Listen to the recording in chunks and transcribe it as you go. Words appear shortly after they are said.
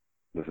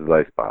This is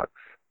Icebox.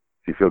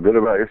 If you feel good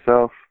about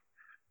yourself,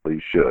 well,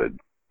 you should,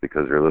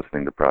 because you're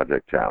listening to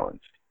Project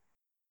Challenge.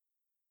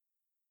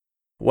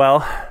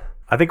 Well,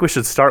 I think we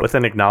should start with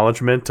an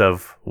acknowledgement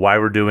of why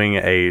we're doing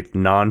a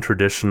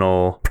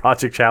non-traditional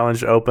Project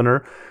Challenge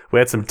opener. We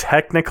had some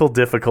technical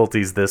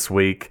difficulties this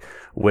week,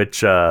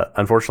 which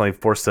unfortunately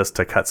forced us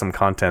to cut some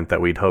content that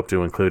we'd hoped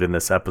to include in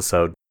this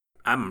episode.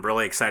 I'm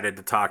really excited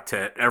to talk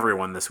to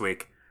everyone this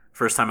week.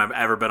 First time I've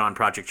ever been on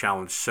Project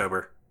Challenge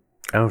sober.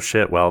 Oh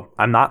shit, well,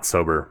 I'm not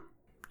sober.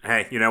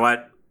 Hey, you know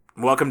what?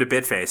 Welcome to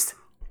Bitfaced.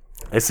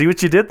 I see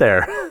what you did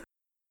there.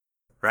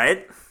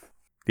 Right?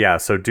 Yeah,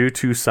 so due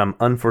to some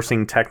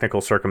unforeseen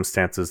technical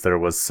circumstances, there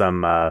was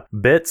some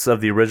bits of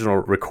the original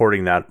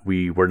recording that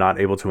we were not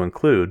able to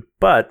include,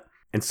 but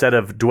instead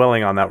of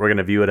dwelling on that, we're going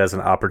to view it as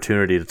an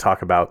opportunity to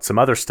talk about some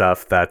other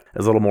stuff that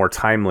is a little more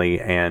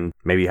timely and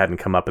maybe hadn't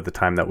come up at the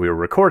time that we were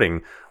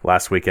recording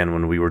last weekend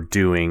when we were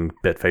doing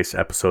Bitface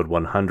episode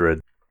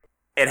 100.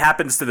 It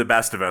happens to the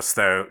best of us,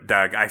 though,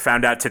 Doug. I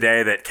found out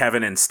today that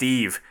Kevin and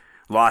Steve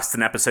lost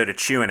an episode of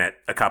Chewing It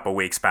a couple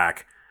weeks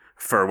back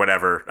for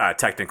whatever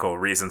technical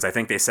reasons. I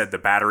think they said the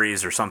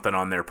batteries or something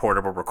on their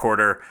portable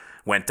recorder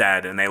went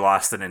dead and they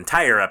lost an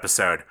entire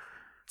episode.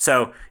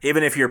 So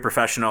even if you're a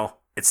professional,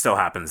 it still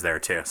happens there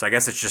too. So I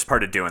guess it's just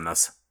part of doing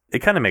this. It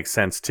kind of makes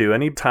sense too.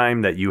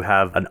 Anytime that you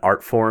have an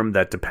art form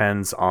that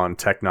depends on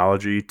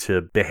technology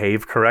to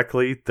behave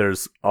correctly,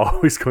 there's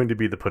always going to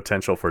be the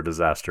potential for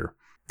disaster.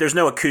 There's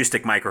no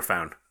acoustic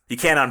microphone. You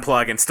can't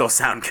unplug and still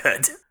sound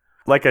good.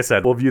 Like I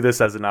said, we'll view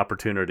this as an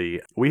opportunity.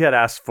 We had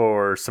asked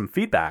for some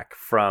feedback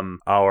from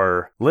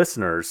our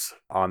listeners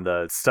on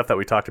the stuff that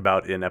we talked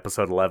about in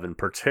episode 11,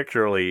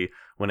 particularly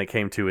when it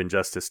came to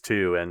Injustice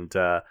 2. And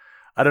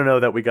I don't know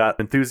that we got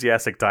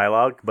enthusiastic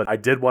dialogue, but I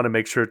did want to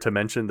make sure to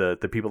mention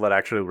the people that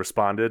actually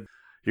responded.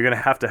 You're going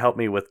to have to help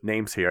me with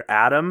names here.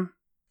 Adam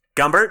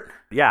Gumbert?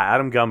 Yeah,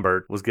 Adam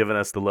Gumbert was giving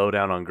us the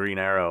lowdown on Green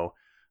Arrow,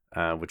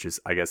 which is,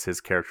 I guess,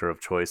 his character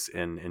of choice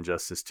in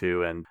Injustice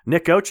 2. And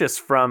Nick Ochis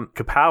from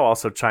Kapow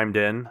also chimed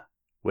in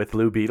with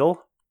Blue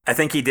Beetle. I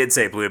think he did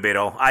say Blue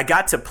Beetle. I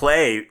got to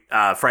play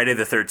Friday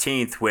the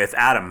 13th with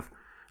Adam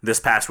this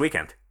past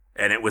weekend,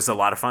 and it was a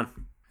lot of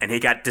fun. And he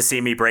got to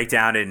see me break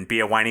down and be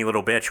a whiny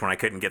little bitch when I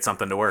couldn't get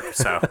something to work.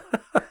 So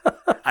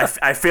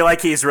I feel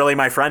like he's really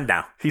my friend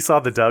now. He saw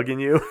the Doug in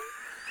you.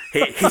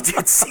 He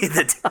did see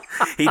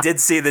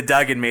the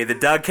Doug in me. The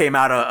Doug came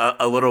out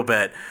a little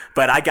bit,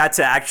 but I got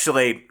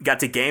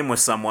to game with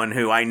someone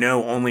who I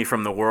know only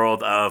from the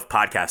world of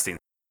podcasting.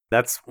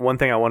 That's one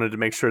thing I wanted to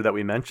make sure that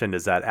we mentioned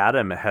is that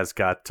Adam has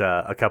got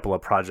a couple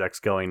of projects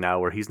going now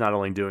where he's not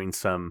only doing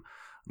some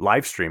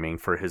live streaming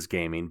for his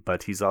gaming,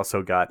 but he's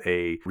also got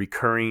a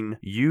recurring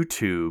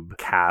YouTube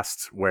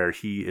cast where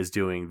he is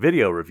doing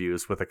video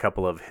reviews with a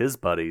couple of his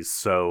buddies.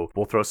 So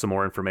we'll throw some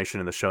more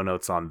information in the show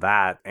notes on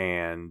that.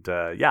 And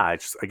I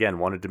just, again,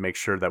 wanted to make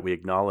sure that we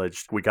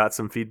acknowledged we got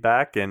some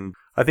feedback. And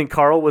I think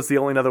Carl was the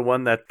only other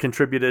one that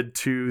contributed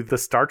to the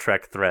Star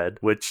Trek thread,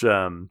 which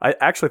I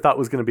actually thought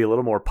was going to be a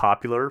little more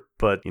popular,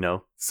 but,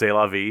 c'est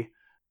la vie.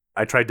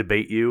 I tried to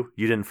bait you.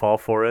 You didn't fall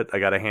for it. I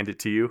got to hand it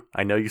to you.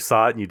 I know you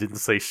saw it and you didn't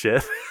say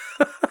shit.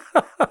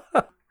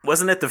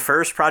 Wasn't it the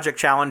first Project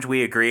Challenge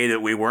we agreed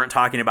that we weren't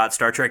talking about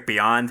Star Trek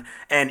Beyond?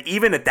 And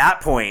even at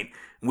that point,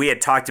 we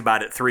had talked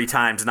about it 3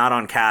 times, not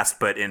on cast,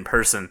 but in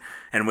person.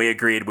 And we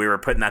agreed we were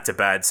putting that to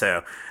bed.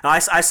 So I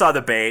saw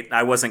the bait.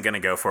 I wasn't going to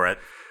go for it.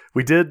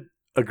 We did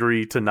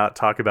agree to not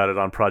talk about it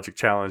on Project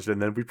Challenge.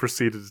 And then we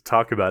proceeded to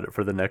talk about it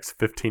for the next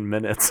 15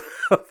 minutes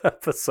of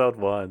episode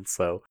 1.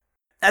 So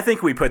I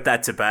think we put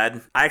that to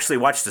bed. I actually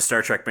watched a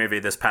Star Trek movie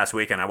this past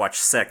weekend. I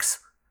watched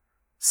 6.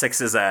 6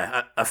 is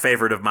a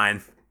favorite of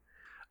mine.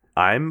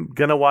 I'm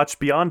going to watch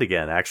Beyond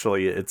again.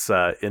 Actually, it's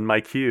in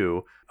my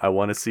queue. I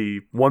want to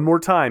see one more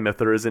time if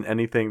there isn't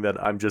anything that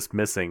I'm just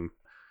missing.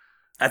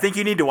 I think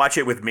you need to watch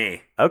it with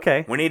me.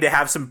 Okay. We need to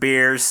have some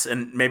beers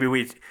and maybe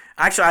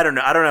actually, I don't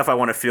know. I don't know if I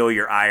want to feel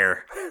your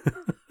ire.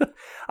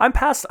 I'm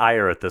past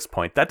ire at this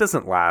point. That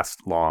doesn't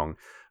last long.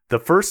 The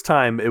first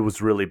time, it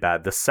was really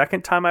bad. The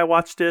second time I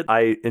watched it,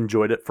 I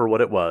enjoyed it for what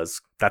it was.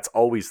 That's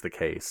always the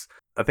case.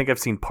 I think I've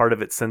seen part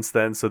of it since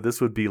then, so this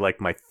would be like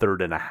my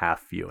 3.5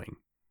 viewing.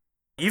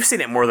 You've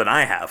seen it more than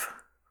I have.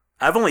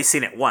 I've only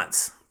seen it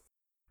once.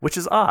 Which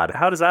is odd.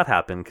 How does that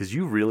happen? Because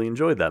you really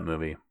enjoyed that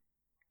movie.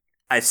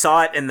 I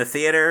saw it in the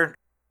theater.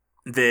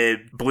 The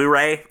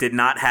Blu-ray did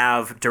not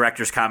have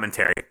director's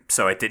commentary,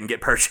 so it didn't get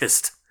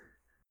purchased.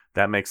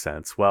 That makes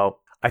sense. Well,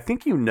 I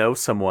think you know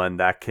someone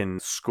that can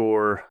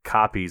score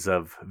copies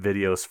of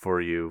videos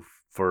for you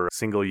for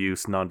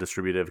single-use,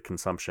 non-distributive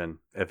consumption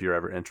if you're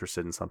ever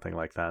interested in something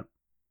like that.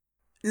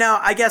 No,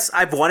 I guess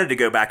I've wanted to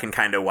go back and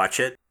kind of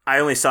watch it. I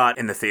only saw it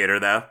in the theater,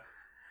 though.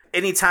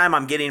 Anytime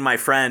I'm getting my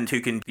friend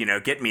who can,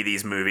 get me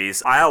these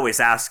movies, I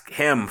always ask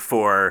him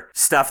for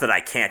stuff that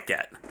I can't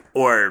get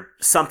or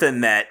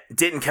something that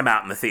didn't come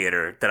out in the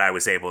theater that I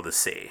was able to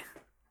see.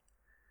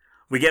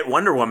 We get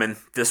Wonder Woman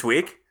this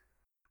week.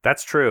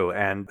 That's true.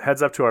 And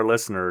heads up to our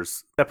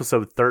listeners,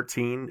 episode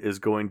 13 is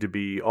going to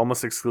be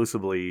almost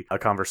exclusively a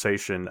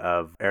conversation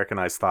of Eric and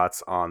I's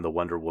thoughts on the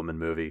Wonder Woman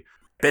movie.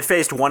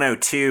 Bitfaced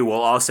 102 will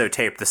also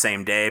tape the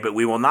same day, but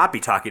we will not be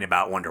talking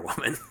about Wonder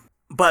Woman.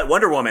 But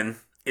Wonder Woman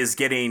is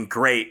getting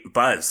great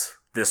buzz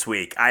this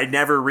week. I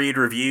never read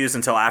reviews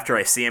until after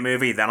I see a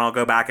movie, then I'll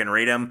go back and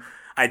read them.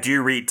 I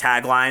do read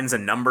taglines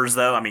and numbers,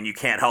 though. I mean, you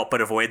can't help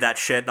but avoid that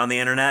shit on the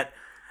internet,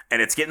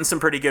 and it's getting some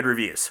pretty good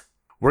reviews.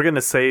 We're going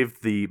to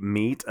save the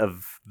meat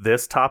of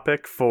this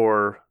topic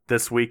for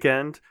this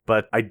weekend,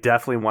 but I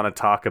definitely want to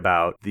talk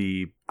about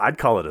I'd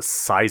call it a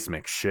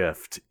seismic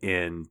shift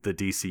in the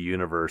DC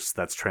universe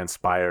that's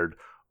transpired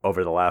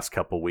over the last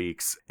couple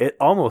weeks. It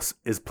almost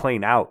is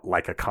playing out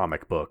like a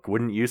comic book,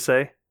 wouldn't you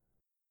say?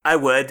 I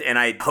would, and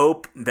I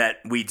hope that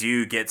we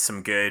do get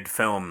some good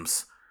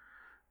films.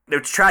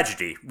 It's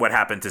tragedy what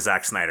happened to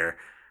Zack Snyder,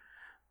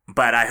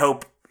 but I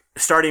hope,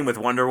 starting with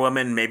Wonder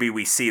Woman, maybe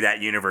we see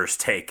that universe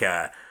take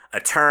a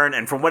turn,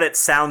 and from what it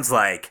sounds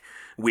like,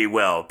 we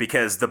will,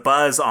 because the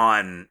buzz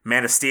on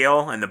Man of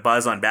Steel and the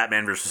buzz on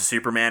Batman vs.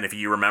 Superman, if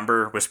you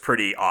remember, was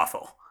pretty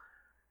awful.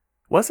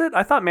 Was it?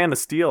 I thought Man of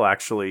Steel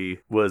actually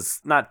was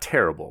not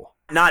terrible.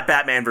 Not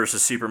Batman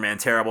vs. Superman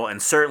terrible,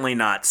 and certainly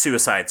not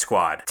Suicide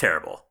Squad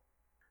terrible.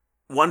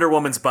 Wonder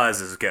Woman's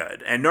buzz is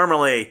good, and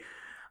normally,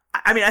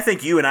 I mean, I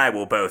think you and I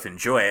will both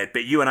enjoy it,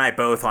 but you and I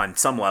both on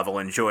some level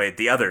enjoyed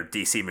the other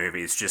DC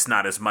movies, just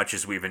not as much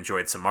as we've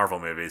enjoyed some Marvel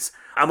movies.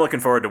 I'm looking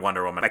forward to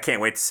Wonder Woman. I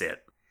can't wait to see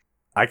it.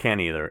 I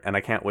can't either, and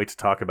I can't wait to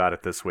talk about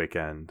it this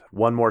weekend.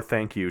 One more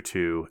thank you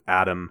to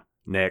Adam,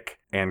 Nick,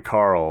 and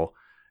Carl.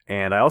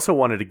 And I also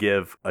wanted to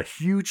give a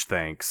huge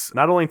thanks,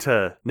 not only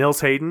to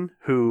Nils Hayden,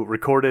 who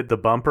recorded the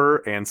bumper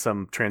and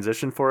some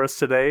transition for us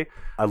today.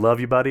 I love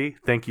you, buddy.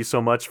 Thank you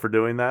so much for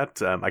doing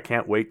that. I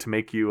can't wait to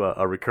make you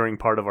a recurring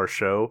part of our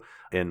show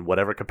in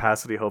whatever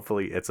capacity.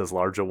 Hopefully it's as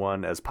large a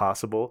one as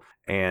possible.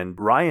 And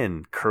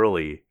Ryan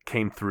Curley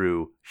came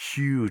through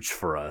huge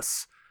for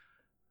us.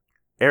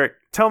 Eric,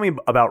 tell me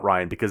about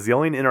Ryan, because the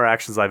only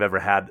interactions I've ever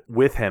had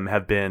with him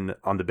have been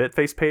on the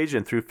Bitface page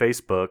and through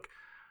Facebook.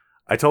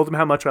 I told him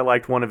how much I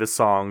liked one of his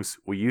songs.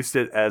 We used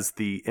it as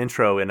the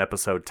intro in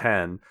episode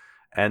 10.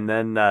 And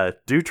then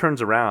dude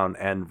turns around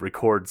and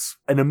records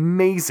an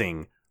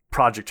amazing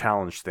Project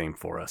Challenge theme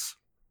for us.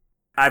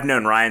 I've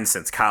known Ryan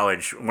since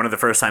college. One of the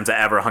first times I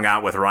ever hung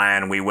out with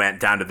Ryan, we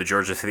went down to the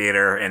Georgia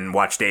Theater and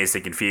watched Dazed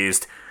and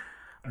Confused.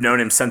 I've known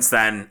him since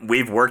then.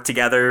 We've worked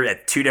together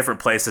at 2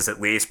 different places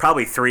at least,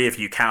 probably 3 if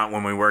you count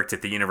when we worked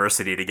at the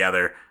university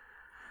together.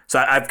 So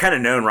I've kind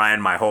of known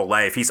Ryan my whole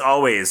life. He's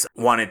always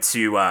wanted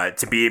to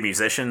be a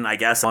musician, I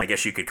guess. I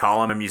guess you could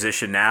call him a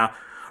musician now.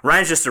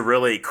 Ryan's just a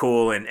really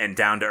cool and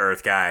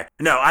down-to-earth guy.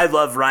 No, I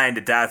love Ryan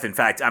to death. In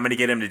fact, I'm going to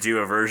get him to do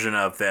a version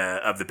of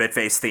the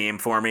Bitface theme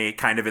for me,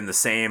 kind of in the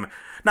same,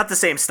 not the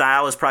same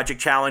style as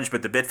Project Challenge,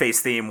 but the Bitface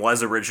theme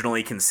was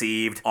originally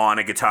conceived on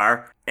a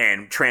guitar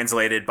and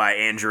translated by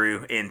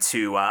Andrew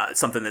into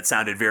something that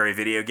sounded very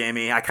video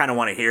gamey. I kind of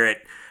want to hear it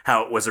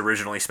how it was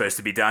originally supposed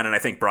to be done, and I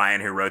think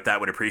Brian, who wrote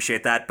that, would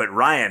appreciate that. But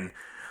Ryan's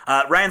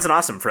an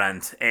awesome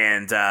friend,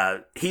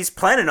 and he's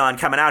planning on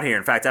coming out here.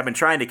 In fact, I've been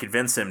trying to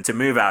convince him to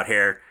move out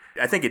here.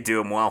 I think it'd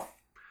do him well.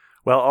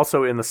 Well,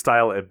 also in the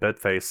style at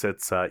Bitface,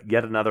 it's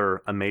yet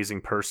another amazing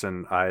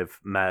person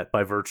I've met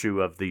by virtue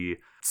of the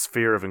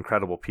sphere of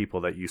incredible people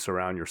that you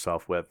surround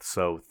yourself with.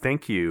 So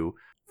thank you.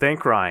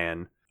 Thank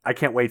Ryan. I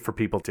can't wait for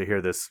people to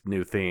hear this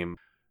new theme.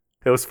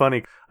 It was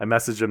funny. I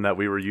messaged him that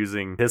we were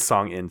using his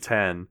song in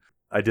 10.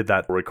 I did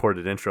that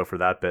recorded intro for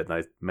that bit, and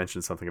I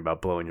mentioned something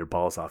about blowing your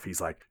balls off.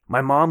 He's like,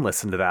 my mom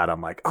listened to that.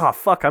 I'm like, oh,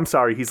 fuck, I'm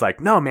sorry. He's like,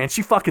 no, man,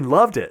 she fucking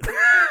loved it.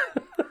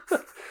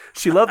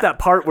 She loved that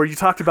part where you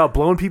talked about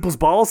blowing people's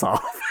balls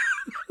off.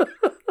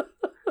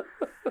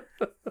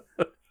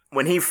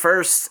 When he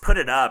first put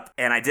it up,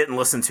 and I didn't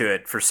listen to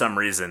it for some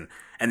reason,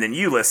 and then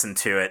you listened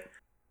to it,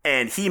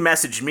 and he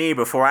messaged me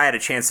before I had a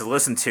chance to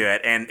listen to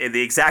it, and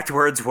the exact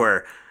words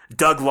were,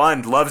 Doug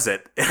Lund loves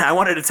it. And I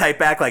wanted to type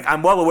back, like,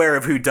 I'm well aware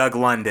of who Doug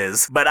Lund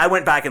is. But I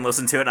went back and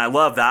listened to it, and I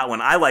love that one.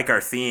 I like our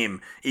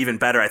theme even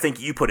better. I think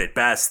you put it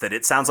best, that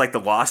it sounds like the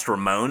Lost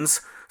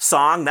Ramones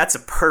song. That's a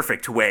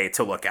perfect way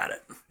to look at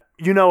it.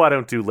 You know I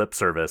don't do lip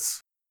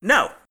service.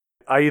 No.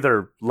 I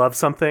either love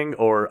something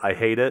or I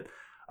hate it.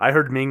 I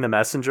heard Ming the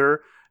Messenger,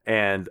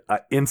 and I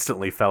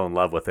instantly fell in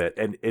love with it.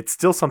 And it's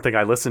still something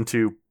I listen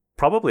to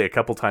probably a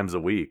couple times a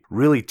week.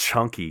 Really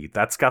chunky.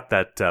 That's got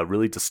that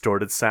really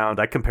distorted sound.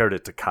 I compared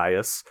it to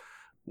Caius.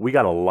 We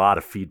got a lot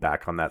of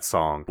feedback on that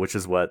song, which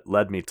is what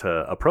led me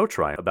to approach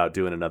Ryan about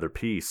doing another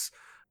piece.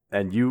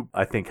 And you,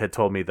 I think, had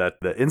told me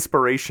that the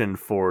inspiration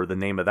for the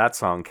name of that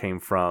song came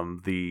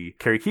from the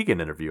Carrie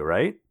Keegan interview,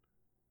 right?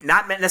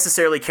 Not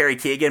necessarily Carrie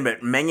Keegan,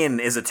 but mingin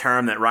is a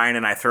term that Ryan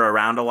and I throw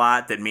around a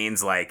lot that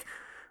means like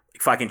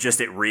fucking just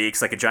it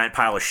reeks, like a giant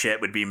pile of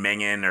shit would be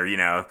mingin, or, you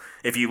know,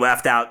 if you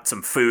left out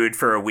some food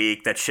for a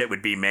week, that shit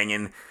would be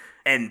mingin.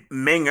 And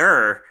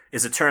minger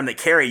is a term that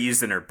Carrie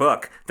used in her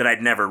book that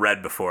I'd never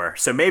read before.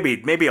 So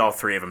maybe all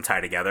 3 of them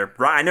tie together.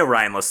 I know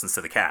Ryan listens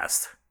to the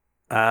cast.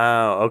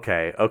 Oh,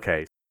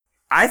 okay.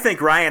 I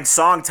think Ryan's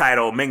song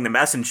title, Ming the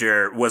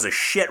Messenger, was a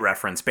shit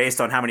reference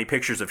based on how many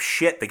pictures of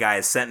shit the guy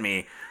has sent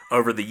me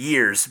over the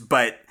years.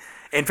 But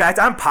in fact,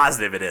 I'm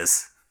positive it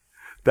is.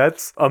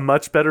 That's a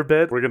much better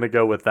bit. We're going to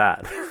go with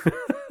that.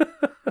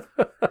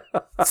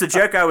 It's a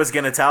joke I was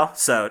going to tell,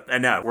 so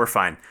no, we're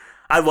fine.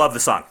 I love the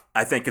song.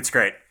 I think it's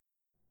great.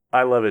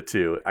 I love it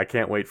too. I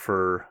can't wait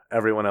for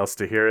everyone else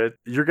to hear it.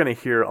 You're going to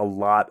hear a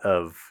lot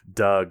of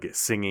Doug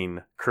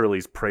singing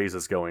Curly's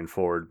praises going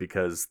forward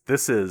because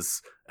this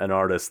is an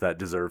artist that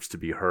deserves to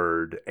be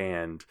heard.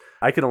 And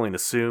I can only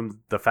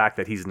assume the fact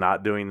that he's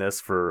not doing this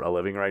for a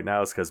living right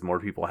now is because more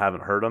people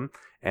haven't heard him.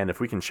 And if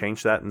we can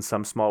change that in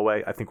some small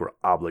way, I think we're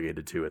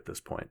obligated to at this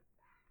point.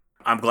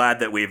 I'm glad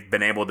that we've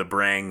been able to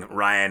bring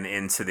Ryan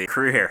into the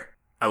crew here.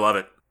 I love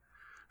it.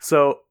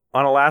 So,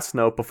 on a last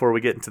note, before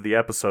we get into the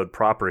episode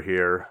proper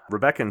here,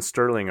 Rebecca and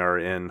Sterling are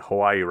in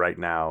Hawaii right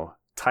now.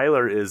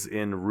 Tyler is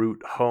en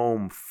route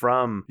home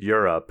from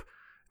Europe.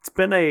 It's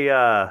been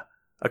a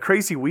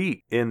crazy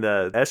week in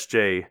the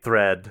SJ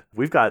thread.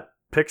 We've got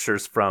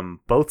pictures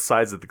from both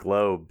sides of the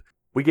globe.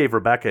 We gave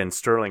Rebecca and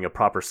Sterling a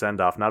proper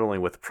send-off, not only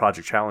with the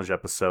Project Challenge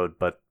episode,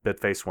 but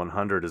Bitface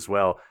 100 as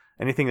well.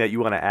 Anything that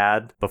you want to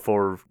add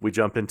before we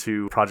jump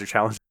into Project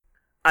Challenge?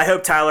 I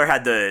hope Tyler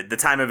had the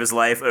time of his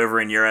life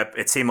over in Europe.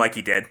 It seemed like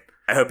he did.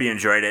 I hope he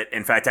enjoyed it.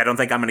 In fact, I don't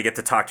think I'm going to get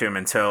to talk to him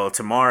until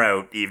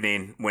tomorrow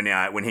evening when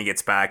he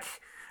gets back.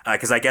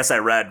 Because I guess I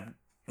read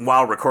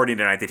while recording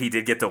tonight that he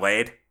did get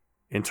delayed.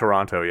 In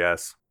Toronto,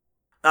 yes.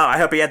 Oh, I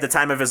hope he had the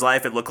time of his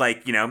life. It looked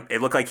like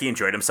he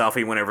enjoyed himself.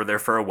 He went over there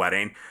for a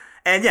wedding.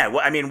 And yeah,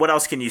 I mean, what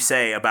else can you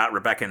say about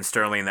Rebecca and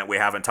Sterling that we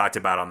haven't talked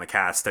about on the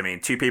cast? I mean,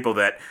 two people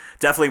that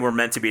definitely were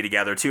meant to be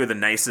together, two of the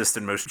nicest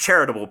and most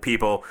charitable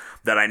people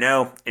that I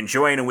know,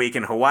 enjoying a week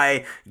in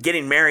Hawaii,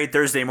 getting married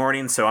Thursday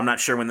morning, so I'm not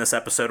sure when this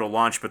episode will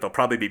launch, but they'll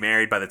probably be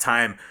married by the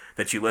time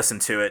that you listen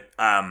to it.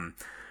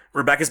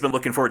 Rebecca's been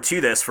looking forward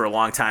to this for a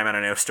long time, and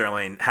I know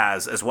Sterling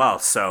has as well.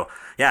 So,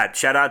 yeah,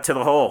 shout out to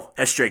the whole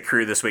SJ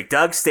crew this week.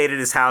 Doug stayed at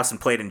his house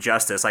and played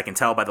Injustice. I can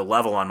tell by the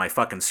level on my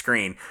fucking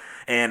screen.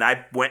 And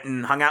I went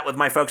and hung out with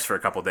my folks for a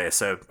couple days,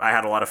 so I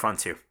had a lot of fun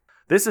too.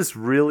 This is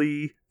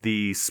really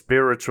the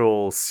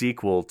spiritual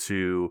sequel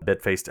to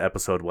Bitfaced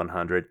episode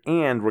 100,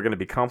 and we're going to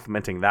be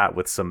complementing that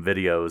with some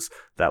videos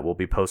that we'll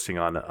be posting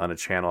on a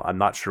channel. I'm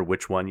not sure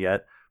which one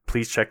yet.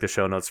 Please check the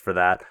show notes for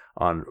that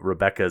on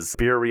Rebecca's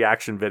beer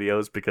reaction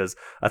videos, because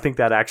I think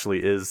that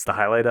actually is the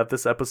highlight of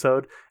this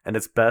episode, and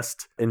it's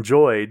best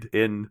enjoyed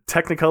in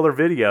Technicolor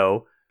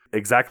video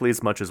exactly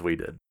as much as we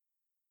did.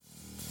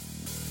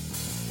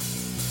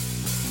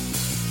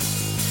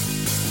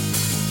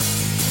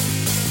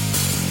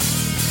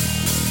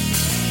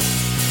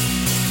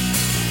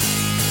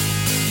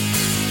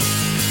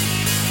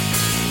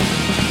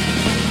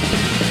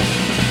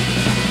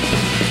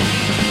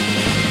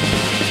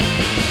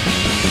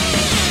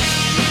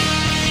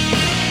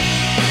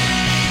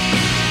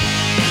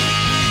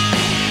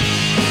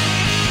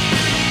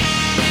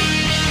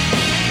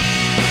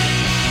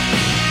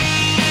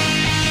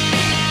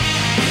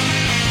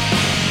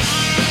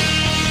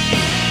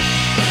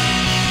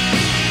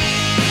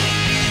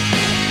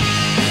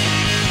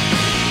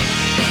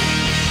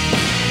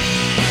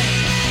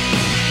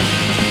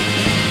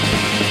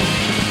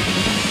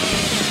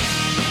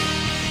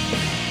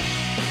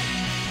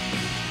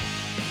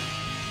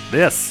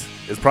 This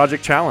is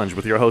Project Challenge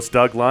with your host,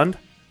 Doug Lund,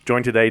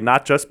 joined today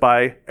not just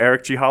by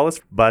Eric G.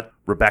 Hollis, but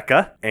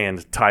Rebecca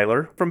and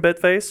Tyler from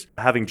Bitface.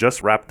 Having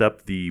just wrapped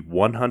up the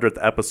 100th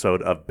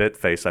episode of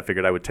Bitface, I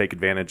figured I would take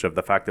advantage of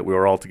the fact that we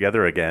were all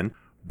together again.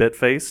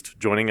 Bitfaced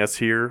joining us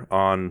here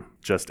on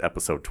just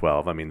episode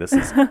 12. I mean, this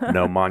is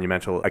no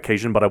monumental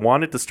occasion, but I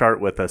wanted to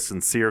start with a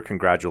sincere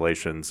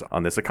congratulations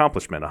on this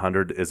accomplishment.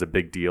 100 is a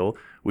big deal.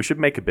 We should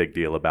make a big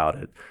deal about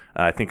it.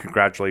 I think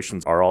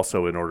congratulations are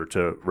also in order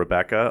to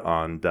Rebecca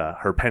on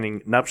her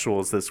pending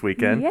nuptials this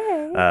weekend.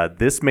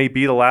 This may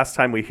be the last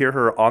time we hear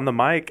her on the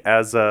mic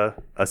as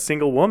a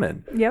single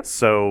woman. Yep.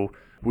 So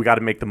we got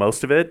to make the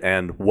most of it,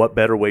 and what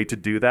better way to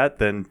do that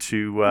than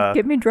to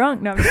get me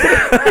drunk? No, I'm just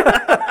kidding.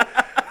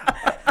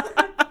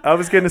 I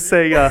was going to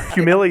say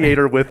humiliate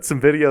her with some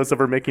videos of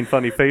her making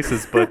funny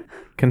faces, but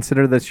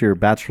consider this your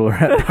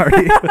bachelorette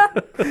party.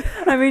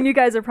 I mean, you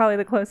guys are probably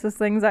the closest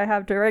things I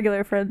have to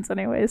regular friends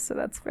anyways, so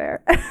that's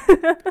fair.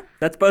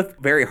 That's both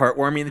very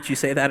heartwarming that you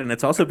say that, and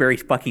it's also very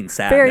fucking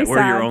sad Very that we're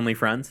your sad. only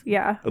friends.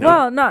 Yeah.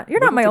 Well, you're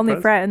not my only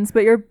surprised. friends,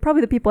 but you're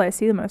probably the people I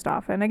see the most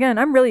often. Again,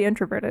 I'm really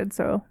introverted,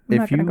 so I'm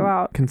not If going to you go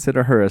out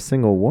consider her a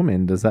single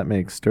woman, does that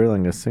make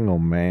Sterling a single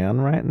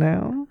man right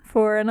now?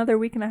 for another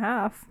week and a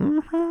half.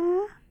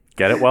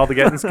 get it while the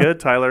getting's good,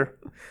 Tyler.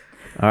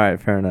 All right,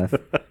 fair enough.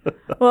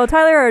 Well,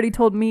 Tyler already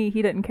told me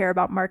he didn't care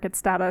about market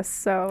status,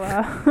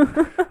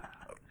 so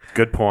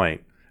Good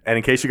point. And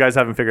in case you guys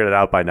haven't figured it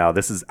out by now,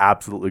 this is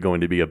absolutely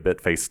going to be a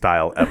Bitface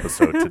style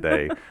episode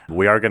today.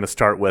 We are going to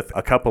start with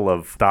a couple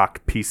of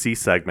stock PC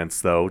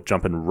segments, though,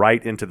 jumping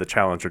right into the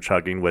Challenger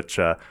chugging, which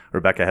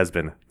Rebecca has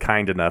been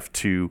kind enough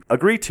to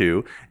agree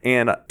to.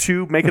 And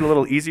to make it a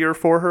little easier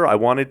for her, I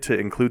wanted to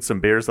include some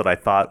beers that I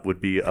thought would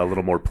be a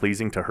little more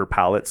pleasing to her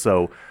palate.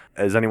 So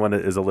As anyone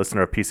that is a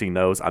listener of PC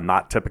knows, I'm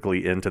not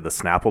typically into the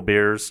Snapple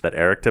beers that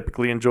Eric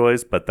typically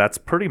enjoys, but that's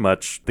pretty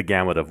much the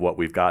gamut of what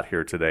we've got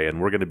here today. And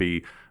we're going to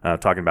be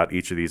talking about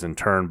each of these in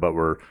turn, but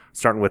we're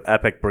starting with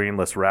Epic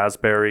Brainless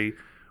Raspberry.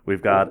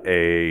 We've got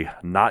a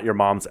Not Your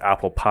Mom's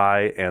Apple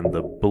Pie and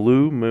the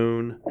Blue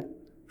Moon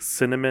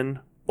Cinnamon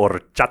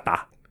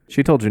Horchata.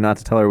 She told you not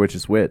to tell her which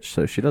is which,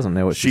 so she doesn't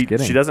know what she's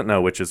getting. She doesn't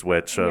know which is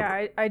which. So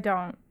Yeah, I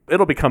don't.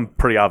 it'll become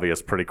pretty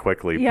obvious pretty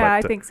quickly. Yeah,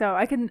 but, I think so.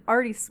 I can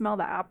already smell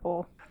the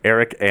apple.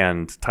 Eric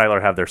and Tyler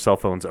have their cell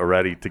phones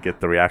ready to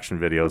get the reaction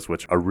videos,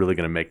 which are really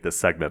going to make this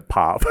segment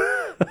pop.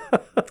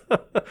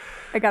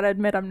 I gotta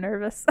admit, I'm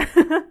nervous.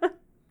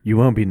 You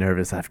won't be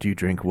nervous after you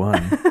drink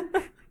one.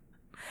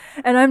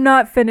 And I'm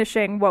not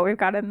finishing what we've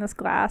got in this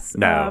glass.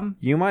 No.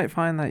 You might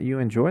find that you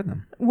enjoy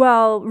them.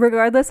 Well,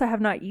 regardless, I have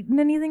not eaten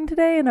anything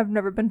today, and I've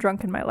never been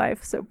drunk in my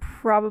life, so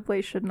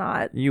probably should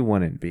not. You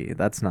wouldn't be.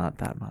 That's not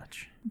that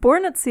much.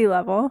 Born at sea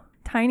level,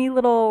 tiny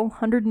little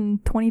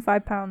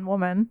 125-pound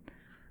woman.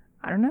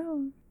 I don't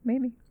know.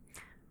 Maybe.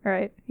 All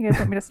right. You guys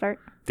want me to start?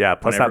 Yeah,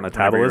 plus Whenever that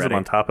you're metabolism ready.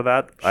 on top of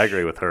that, I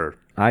agree with her.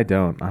 I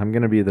don't. I'm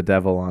going to be the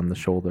devil on the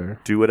shoulder.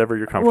 Do whatever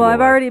you're comfortable Well, I've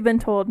with. already been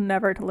told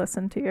never to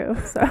listen to you,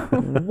 so.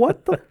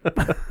 What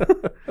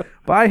the?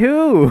 By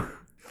who?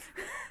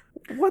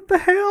 What the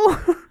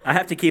hell? I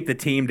have to keep the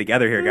team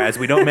together here, guys.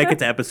 We don't make it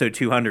to episode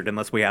 200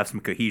 unless we have some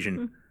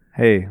cohesion.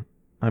 Hey,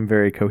 I'm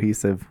very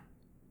cohesive.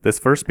 This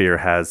first beer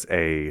has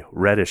a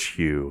reddish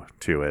hue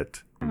to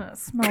it. It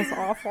smells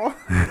awful.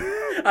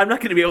 I'm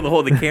not going to be able to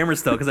hold the camera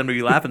still because I'm going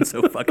to be laughing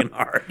so fucking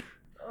hard.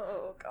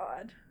 Oh,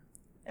 God.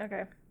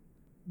 Okay.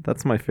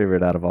 That's my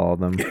favorite out of all of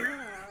them.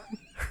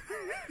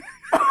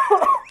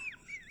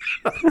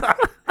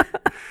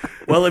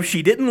 Well, if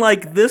she didn't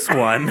like this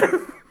one,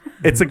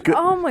 It's a good.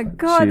 Oh, my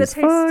God. That She's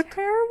tastes fucked.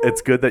 terrible.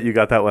 It's good that you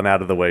got that one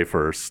out of the way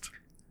first.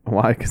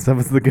 Why? Because that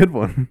was the good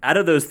one. out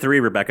of those three,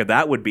 Rebecca,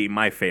 that would be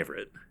my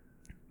favorite.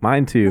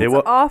 Mine too. It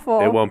It's awful.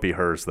 It won't be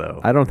hers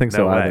though. I don't think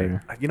so way.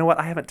 either. You know what?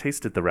 I haven't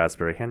tasted the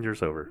raspberry. Hand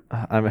yours over.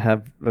 I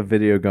have a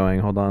video going.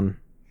 Hold on.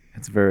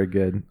 It's very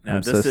good. Now,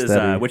 I'm this so is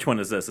steady. which one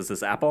is this? Is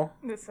this apple?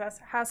 This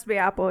has to be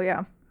apple,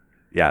 yeah.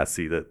 Yeah,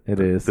 see that. It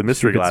is. The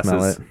mystery She could smell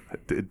glasses.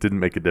 It didn't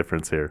make a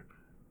difference here.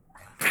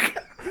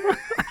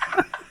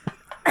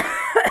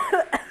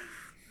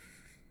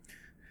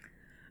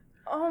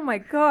 Oh, my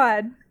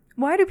God.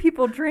 Why do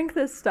people drink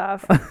this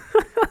stuff?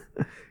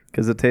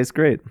 Because it tastes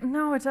great.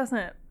 No, it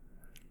doesn't.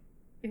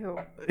 Ew.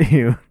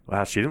 You.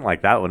 Wow, she didn't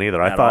like that one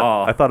either. At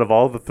all. I thought of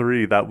all the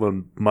three, that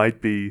one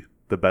might be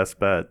the best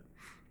bet.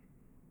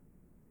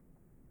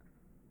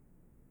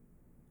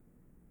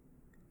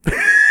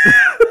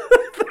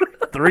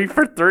 Three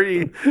for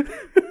three.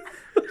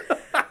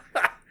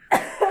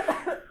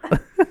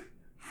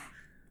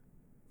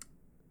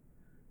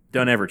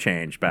 Don't ever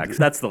change, Bex.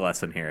 That's the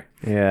lesson here.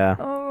 Yeah.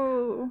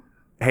 Oh,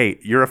 Hey,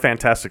 you're a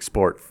fantastic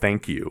sport.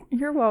 Thank you.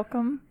 you're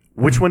welcome.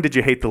 Which one did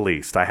you hate the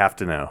least? I have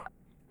to know.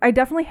 I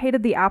definitely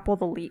hated the apple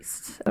the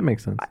least. That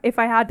makes sense. If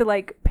I had to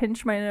like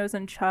pinch my nose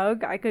and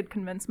chug, I could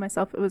convince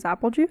myself it was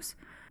apple juice.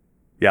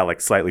 Yeah, like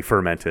slightly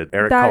fermented.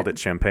 Eric That- called it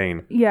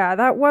champagne. Yeah,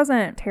 that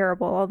wasn't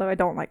terrible, although I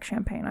don't like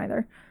champagne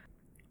either.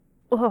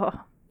 Ugh.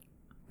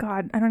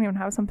 God, I don't even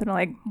have something to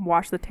like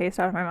wash the taste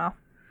out of my mouth.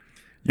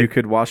 You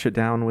could wash it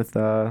down with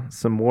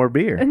some more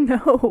beer.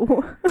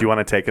 No. Do you want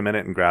to take a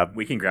minute and grab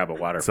We can grab a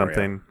water for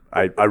something?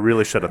 I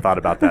really should have thought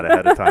about that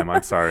ahead of time.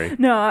 I'm sorry.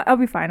 No, I'll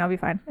be fine. I'll be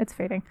fine. It's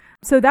fading.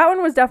 So that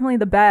one was definitely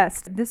the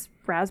best. This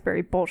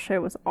raspberry bullshit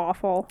was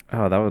awful.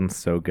 Oh, that one's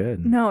so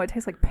good. No, it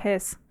tastes like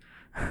piss.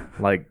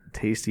 Like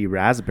tasty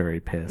raspberry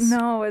piss.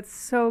 No, it's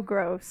so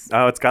gross.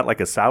 Oh, it's got like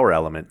a sour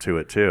element to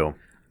it too.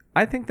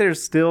 I think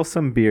there's still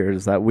some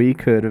beers that we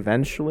could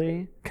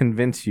eventually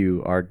convince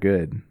you are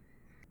good.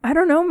 I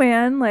don't know,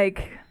 man.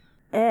 Like,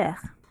 eh.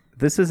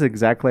 This is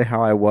exactly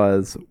how I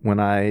was when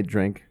I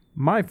drank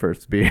my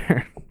first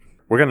beer.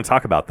 We're going to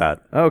talk about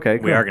that. Okay,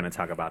 We are going to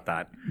talk about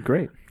that.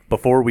 great.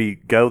 Before we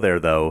go there,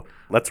 though,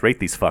 let's rate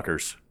these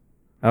fuckers.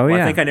 Oh, Well,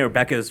 yeah. I think I know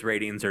Becca's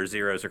ratings are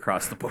zeros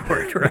across the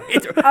board, right?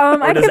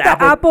 I does give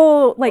the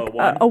apple like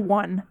one? a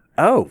 1.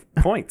 Oh,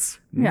 points.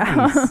 Yeah.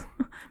 Nice.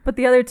 But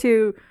the other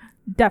two,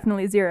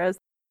 definitely zeros.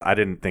 I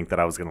didn't think that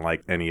I was going to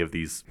like any of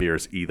these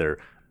beers either.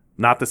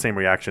 Not the same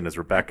reaction as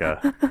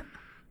Rebecca,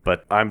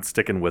 but I'm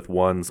sticking with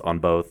ones on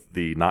both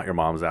the Not Your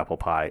Mom's Apple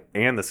Pie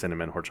and the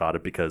Cinnamon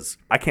Horchata because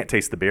I can't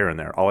taste the beer in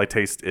there. All I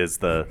taste is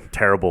the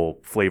terrible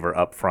flavor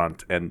up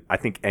front. And I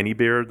think any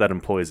beer that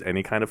employs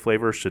any kind of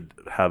flavor should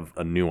have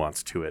a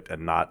nuance to it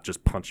and not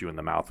just punch you in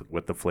the mouth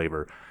with the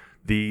flavor.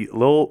 The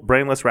little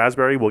brainless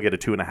raspberry will get a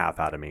 2.5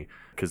 out of me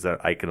because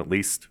I can at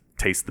least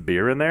taste the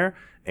beer in there.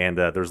 And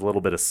there's a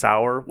little bit of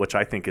sour, which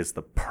I think is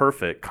the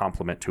perfect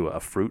complement to a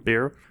fruit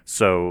beer.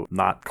 So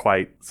not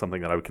quite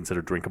something that I would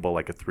consider drinkable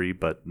like a 3,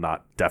 but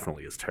not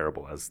definitely as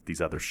terrible as these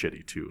other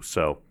shitty 2.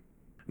 So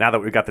now that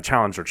we've got the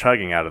Challenger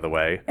chugging out of the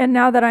way, And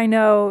now that I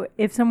know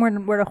if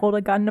someone were to hold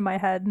a gun to my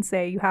head and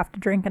say, you have to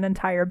drink an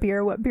entire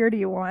beer, what beer do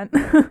you want?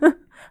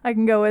 I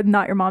can go with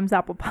Not Your Mom's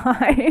Apple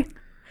Pie.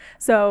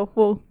 So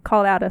we'll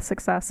call that a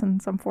success in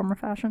some form or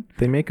fashion.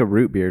 They make a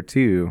root beer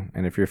too,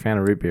 and if you're a fan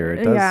of root beer,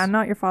 it does. Yeah,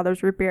 not your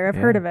father's root beer. I've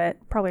Yeah. heard of it.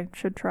 Probably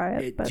should try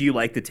it. But Do you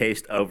like the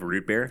taste of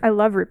root beer? I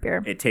love root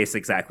beer. It tastes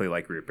exactly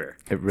like root beer.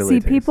 It really See,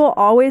 tastes. people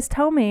always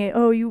tell me,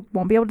 "Oh, you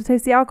won't be able to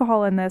taste the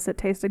alcohol in this. It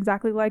tastes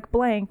exactly like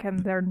blank," and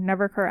they're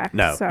never correct.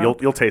 No, so.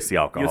 you'll taste the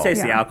alcohol. You'll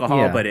taste the Yeah. alcohol,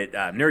 Yeah. but it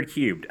Nerd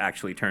Cubed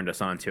actually turned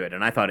us onto it,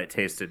 and I thought it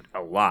tasted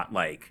a lot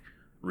like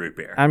root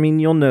beer. I mean,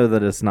 you'll know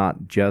that it's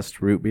not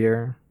just root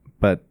beer,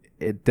 but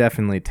it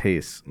definitely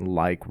tastes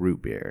like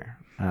root beer.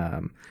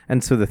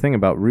 And so the thing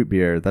about root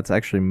beer, that's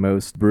actually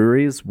most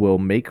breweries will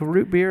make a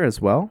root beer as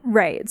well.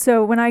 Right.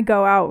 So when I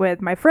go out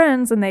with my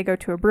friends and they go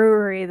to a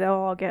brewery, they'll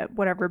all get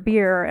whatever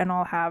beer and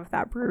I'll have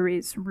that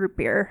brewery's root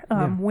beer.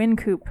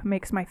 Wincoop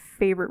makes my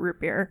favorite root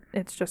beer.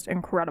 It's just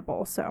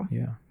incredible. So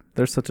Yeah.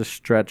 There's such a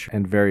stretch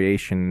and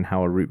variation in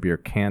how a root beer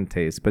can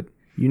taste, but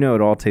you know it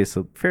all tastes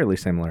fairly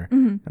similar.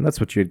 And that's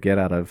what you'd get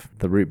out of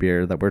the root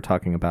beer that we're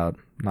talking about,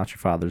 not your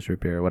father's root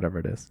beer, whatever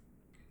it is.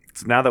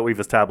 So now that we've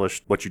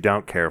established what you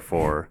don't care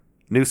for,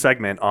 new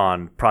segment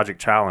on Project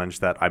Challenge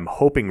that I'm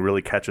hoping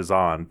really catches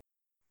on.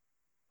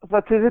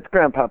 What is it,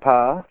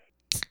 Grandpapa?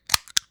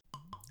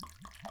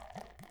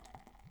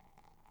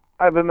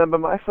 I remember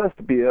my first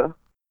beer.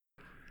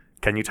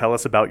 Can you tell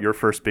us about your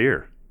first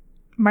beer?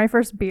 my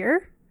first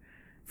beer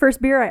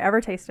I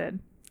ever tasted.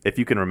 If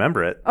you can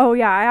remember it. Oh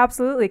yeah, I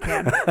absolutely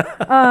can.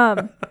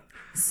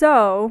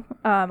 So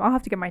I'll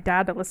have to get my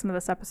dad to listen to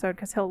this episode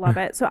because he'll love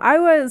it. So I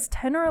was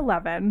 10 or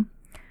 11.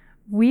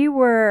 We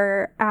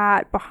were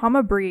at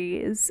Bahama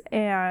Breeze,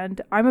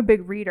 and I'm a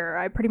big reader.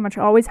 I pretty much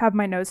always have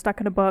my nose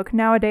stuck in a book.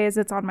 Nowadays,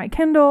 it's on my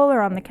Kindle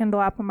or on the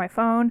Kindle app on my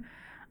phone.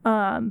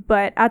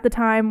 But at the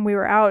time we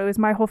were out, it was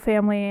my whole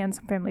family and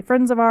some family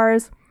friends of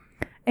ours.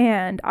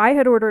 And I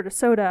had ordered a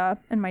soda,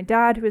 and my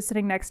dad, who was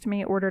sitting next to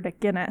me, ordered a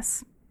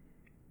Guinness.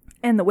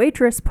 And the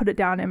waitress put it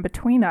down in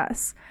between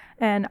us.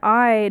 And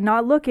I,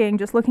 not looking,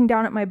 just looking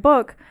down at my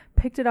book,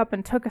 picked it up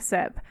and took a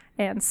sip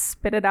and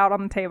spit it out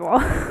on the table.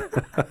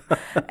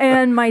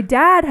 And my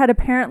dad had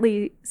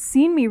apparently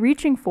seen me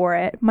reaching for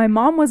it. My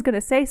mom was going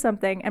to say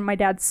something, and my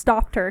dad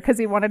stopped her because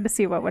he wanted to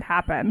see what would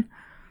happen.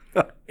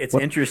 It's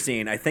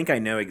interesting. I think I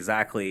know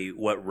exactly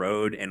what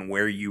road and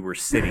where you were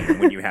sitting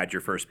when you had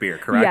your first beer,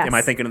 correct? Yes. Am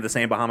I thinking of the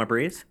same Bahama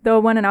Breeze? The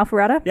one in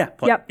Alpharetta? Yeah.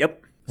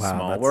 Yep. Wow,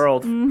 Small that's-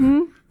 world.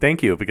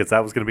 Thank you, because that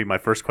was going to be my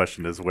first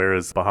question is where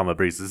is Bahama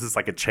Breeze? Is this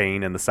like a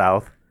chain in the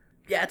South?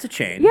 Yeah, it's a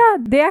chain. Yeah,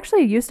 they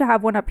actually used to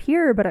have one up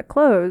here, but it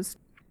closed.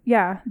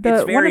 Yeah, the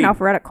It's one very- in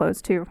Alpharetta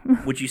closed too.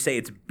 Would you say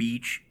it's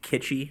beach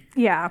kitschy?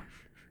 Yeah.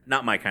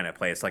 Not my kind of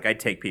place. Like, I'd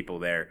take people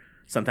there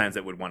sometimes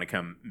that would want to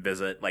come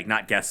visit, like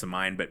not guests of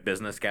mine, but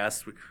business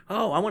guests.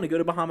 Oh, I want to go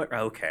to Bahama.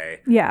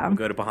 Okay. Yeah. We'll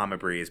go to Bahama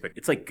Breeze. But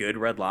it's like good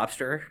Red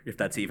Lobster, if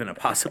that's even a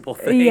possible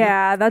thing.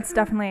 Yeah, that's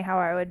definitely how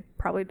I would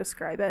probably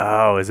describe it.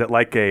 Oh, is it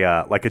like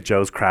a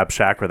Joe's Crab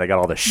Shack where they got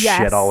all the Yes.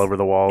 shit all over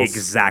the walls?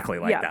 Exactly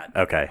like Yeah. that.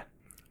 Okay.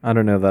 I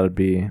don't know that I'd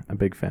be a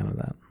big fan of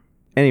that.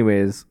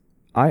 Anyways,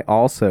 I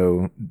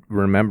also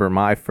remember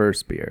my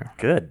first beer.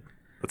 Good.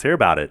 Let's hear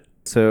about it.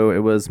 So it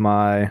was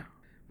my,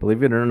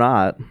 believe it or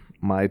not,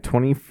 my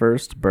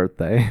 21st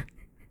birthday.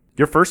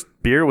 Your first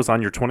beer was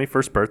on your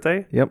 21st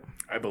birthday? Yep.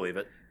 I believe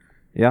it.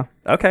 Yeah.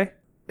 Okay.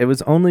 It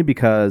was only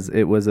because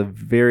it was a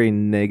very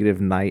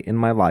negative night in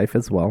my life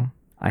as well.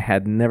 I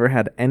had never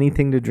had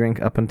anything to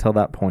drink up until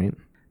that point,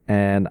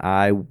 and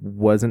I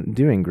wasn't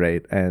doing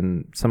great.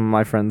 And some of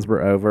my friends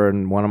were over,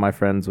 and one of my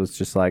friends was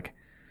just like,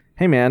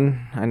 hey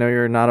man, I know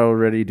you're not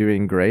already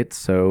doing great,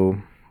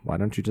 so why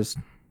don't you just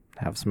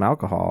have some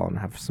alcohol and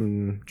have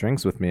some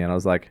drinks with me? And I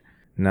was like,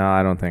 no,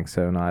 I don't think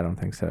so.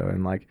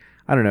 And like,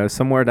 I don't know,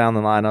 somewhere down the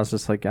line, I was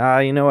just like,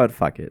 you know what?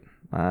 Fuck it.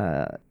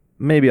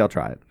 Maybe I'll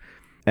try it.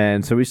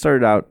 And so we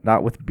started out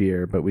not with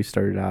beer, but we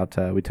started out,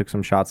 we took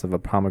some shots of a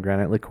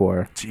pomegranate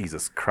liqueur.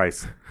 Jesus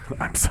Christ.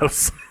 I'm so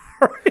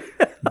sorry.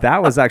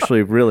 That was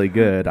actually really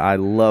good. I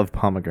love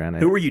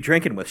pomegranate. Who were you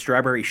drinking with?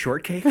 Strawberry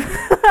shortcake?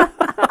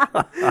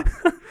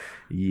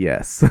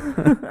 Yes.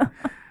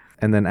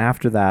 And then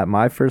after that,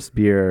 my first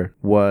beer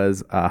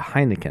was a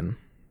Heineken.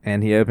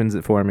 And he opens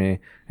it for me,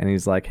 and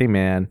he's like, hey,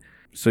 man,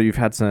 so you've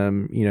had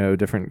some,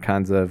 different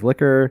kinds of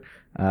liquor.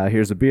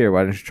 Here's a beer.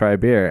 Why don't you try a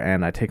beer?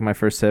 And I take my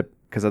first sip,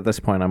 because at this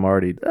point, I'm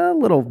already a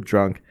little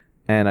drunk.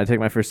 And I take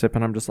my first sip,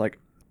 and I'm just like,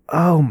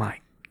 oh, my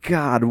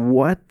God,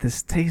 what?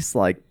 This tastes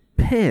like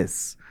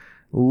piss.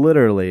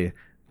 Literally,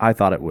 I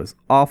thought it was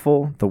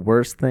awful, the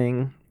worst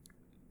thing.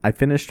 I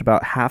finished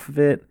about half of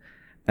it,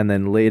 and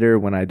then later,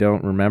 when I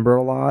don't remember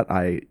a lot,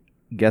 I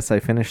guess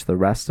I finished the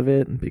rest of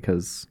it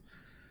because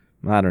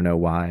I don't know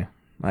why.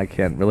 I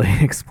can't really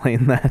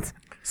explain that.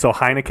 So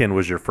Heineken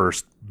was your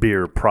first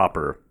beer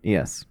proper.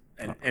 Yes.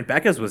 and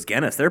Becca's was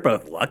Guinness. They're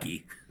both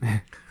lucky.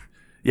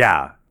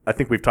 Yeah. I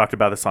think we've talked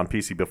about this on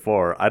PC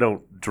before. I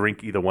don't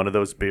drink either one of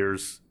those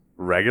beers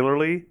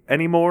regularly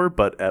anymore,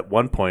 but at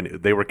one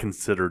point they were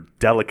considered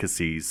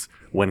delicacies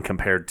when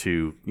compared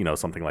to,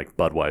 something like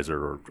Budweiser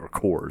or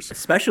Coors.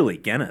 Especially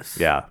Guinness.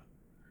 Yeah.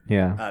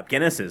 Yeah.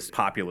 Guinness is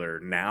popular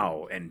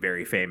now and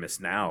very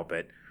famous now,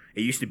 but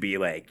it used to be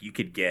like you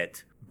could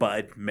get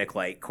Bud, Mick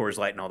Light, Coors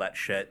Light, and all that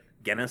shit.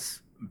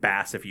 Guinness,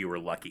 Bass if you were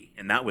lucky.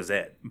 And that was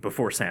it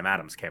before Sam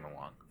Adams came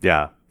along.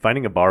 Yeah.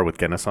 Finding a bar with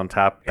Guinness on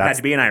tap, It had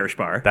to be an Irish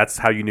bar. that's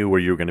how you knew where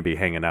you were going to be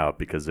hanging out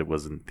because it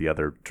wasn't the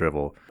other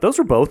drivel. Those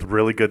were both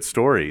really good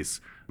stories.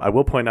 I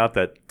will point out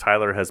that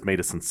Tyler has made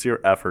a sincere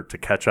effort to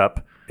catch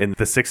up in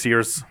the 6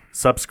 years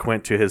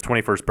subsequent to his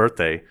 21st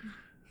birthday.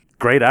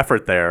 Great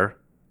effort there.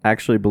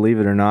 Actually, believe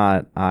it or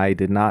not, I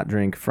did not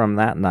drink from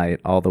that night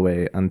all the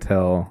way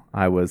until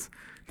I was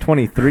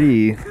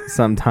 23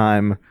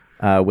 sometime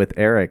with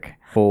Eric.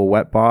 Full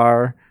wet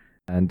bar.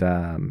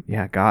 And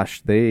yeah,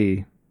 gosh,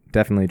 they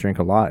definitely drink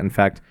a lot. In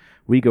fact,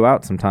 we go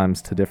out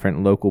sometimes to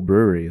different local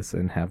breweries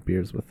and have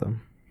beers with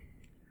them.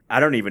 I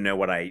don't even know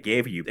what I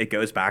gave you. It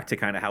goes back to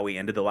kind of how we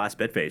ended the last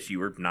Bitface. You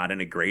were not in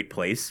a great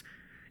place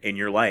in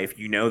your life.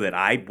 You know that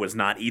I was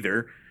not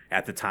either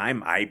at the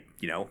time. I,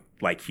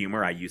 like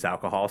humor, I use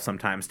alcohol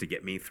sometimes to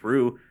get me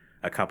through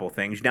a couple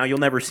things. Now, you'll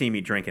never see me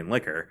drinking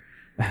liquor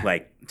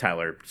like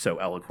Tyler so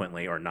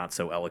eloquently or not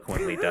so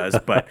eloquently does.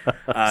 But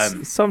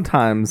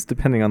sometimes,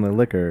 depending on the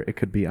liquor, it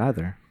could be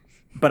either.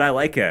 But I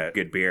like a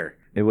good beer.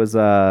 It was,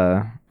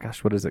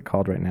 gosh, what is it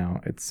called right now?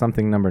 It's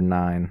something number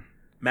 9.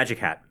 Magic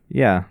Hat.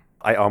 Yeah.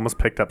 I almost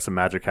picked up some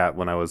Magic Hat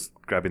when I was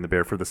grabbing the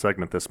beer for the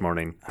segment this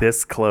morning.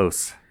 This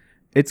close.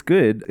 It's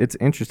good. It's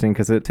interesting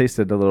because it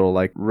tasted a little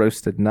like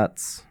roasted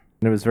nuts.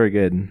 And it was very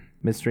good.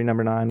 Mystery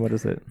number 9, what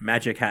is it?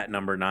 Magic Hat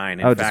number 9.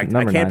 Oh, In just fact, I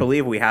number can't 9.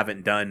 believe we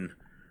haven't done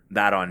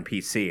that on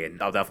PC,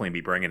 and I'll definitely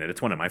be bringing it.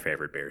 It's one of my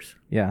favorite beers.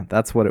 Yeah,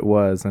 that's what it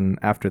was. And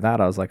after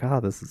that, I was like, oh,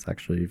 this is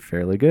actually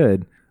fairly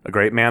good. A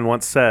great man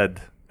once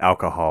said,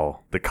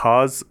 alcohol, the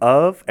cause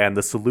of and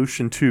the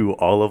solution to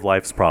all of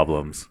life's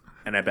problems.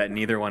 And I bet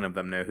neither one of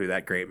them know who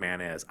that great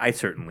man is. I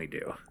certainly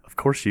do. Of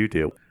course you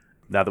do.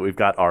 Now that we've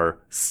got our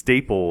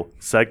staple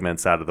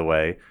segments out of the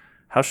way,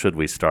 how should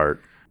we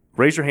start?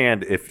 Raise your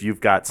hand if you've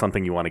got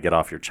something you want to get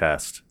off your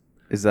chest.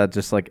 Is that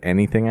just like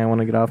anything I want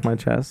to get off my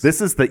chest?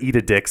 This is the Eat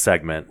a Dick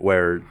segment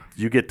where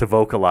you get to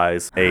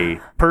vocalize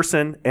a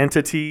person,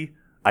 entity,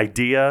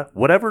 idea,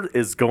 whatever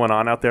is going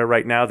on out there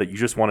right now that you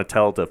just want to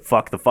tell to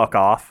fuck the fuck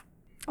off.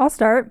 I'll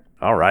start.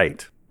 All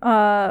right.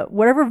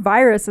 Whatever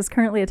virus is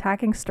currently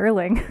attacking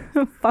Sterling,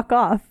 fuck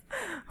off.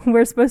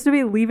 We're supposed to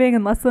be leaving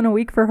in less than a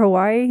week for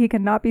Hawaii. He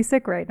cannot be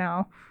sick right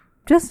now.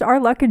 Just our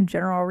luck in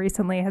general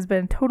recently has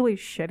been totally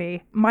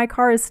shitty. My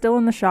car is still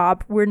in the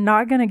shop. We're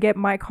not going to get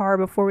my car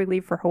before we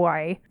leave for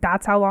Hawaii.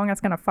 That's how long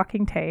it's going to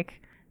fucking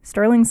take.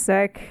 Sterling's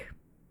sick.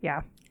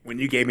 Yeah. When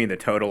you gave me the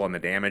total on the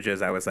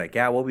damages, I was like,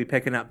 yeah, we'll be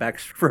picking up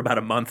Bex for about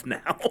a month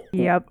now.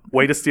 Yep.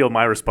 Way to steal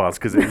my response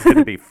because it was going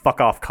to be fuck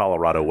off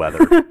Colorado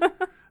weather.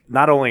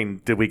 Not only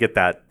did we get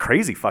that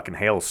crazy fucking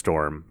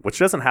hailstorm, which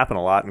doesn't happen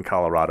a lot in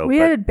Colorado, We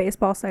but had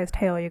baseball-sized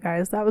hail, you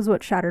guys. That was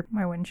what shattered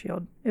my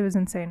windshield. It was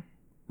insane.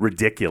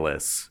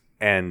 ridiculous.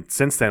 And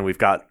since then, we've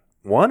got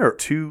 1 or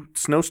 2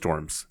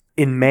 snowstorms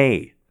in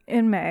May.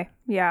 In May,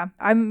 yeah.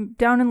 I'm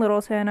down in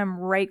Littleton. I'm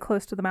right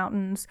close to the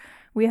mountains.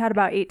 We had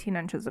about 18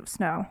 inches of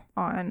snow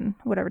on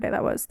whatever day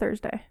that was,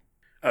 Thursday.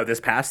 Oh, this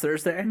past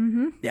Thursday?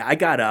 Mm-hmm. Yeah, I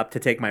got up to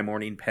take my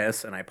morning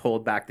piss, and I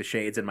pulled back the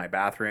shades in my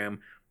bathroom,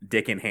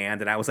 dick in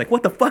hand, and I was like,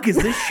 what the fuck is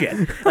this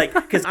shit? Like,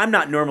 because I'm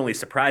not normally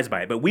surprised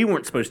by it, but we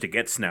weren't supposed to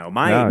get snow.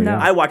 No.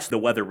 I watched the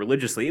weather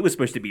religiously. It was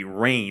supposed to be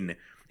rain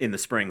in the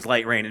springs,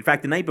 light rain. In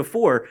fact, the night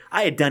before,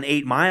 I had done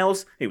 8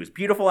 miles. It was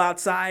beautiful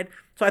outside,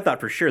 so I thought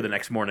for sure the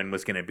next morning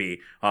was going to be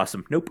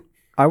awesome. Nope.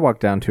 I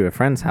walked down to a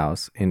friend's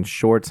house in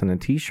shorts and a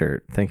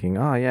t-shirt thinking,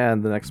 oh yeah,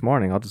 the next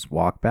morning I'll just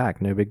walk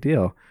back. No big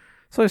deal.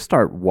 So I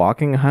start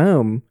walking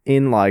home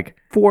in like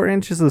 4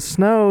 inches of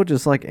snow,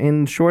 just like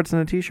in shorts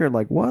and a t-shirt.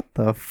 Like, what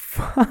the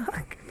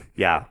fuck?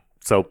 Yeah.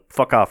 So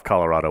fuck off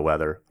Colorado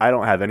weather. I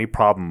don't have any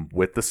problem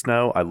with the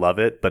snow. I love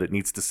it, but it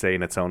needs to stay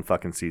in its own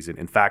fucking season.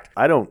 In fact,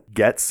 I don't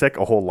get sick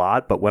a whole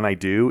lot, but when I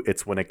do,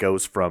 it's when it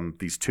goes from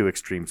these 2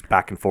 extremes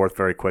back and forth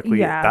very quickly.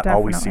 Yeah, that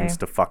always definitely. seems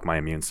to fuck my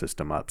immune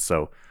system up.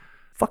 So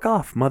fuck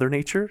off, Mother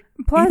Nature.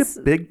 Plus-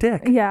 Eat a big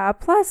dick. Yeah,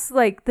 plus,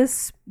 like,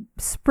 this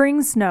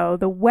spring snow,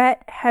 the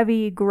wet,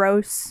 heavy,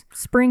 gross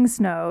spring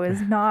snow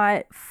is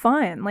not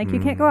fun. Like, you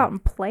can't go out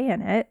and play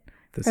in it.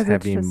 This 'Cause it's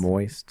heavy, just-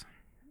 moist.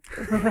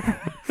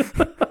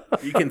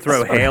 You can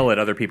throw hail at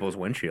other people's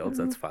windshields.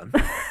 That's fun.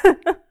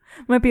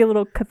 Might be a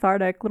little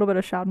cathartic, a little bit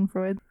of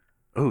Schadenfreude.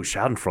 Oh,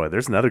 Schadenfreude.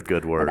 There's another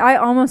good word. I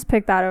almost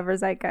picked that over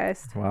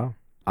Zeitgeist. Wow.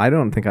 I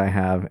don't think I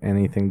have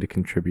anything to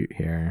contribute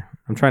here.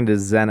 I'm trying to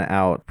zen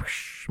out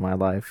my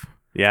life.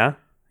 Yeah?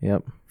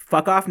 Yep.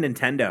 Fuck off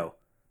Nintendo.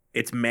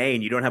 It's May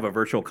and you don't have a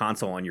virtual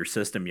console on your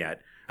system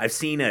yet. I've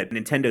seen a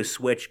Nintendo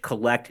Switch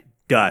collect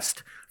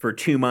dust for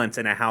 2 months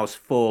in a house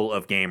full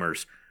of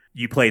gamers.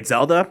 You played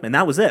Zelda, and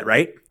that was it,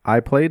 right? I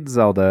played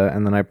Zelda,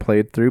 and then I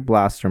played through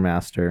Blaster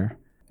Master,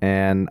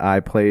 and I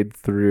played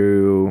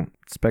through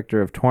Spectre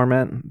of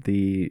Torment,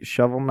 the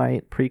Shovel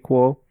Knight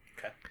prequel,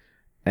 Okay.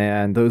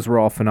 and those were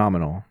all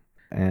phenomenal.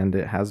 And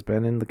it has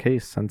been in the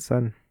case since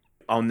then.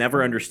 I'll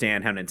never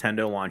understand how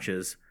Nintendo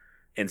launches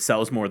and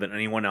sells more than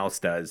anyone else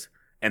does,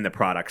 and the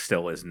product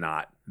still is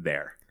not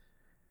there.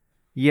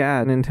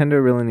 Yeah,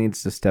 Nintendo really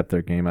needs to step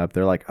their game up.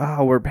 They're like,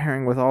 oh, we're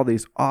pairing with all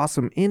these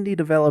awesome indie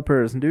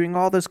developers and doing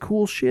all this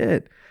cool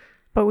shit.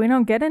 But we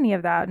don't get any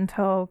of that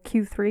until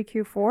Q3,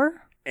 Q4.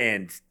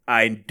 And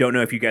I don't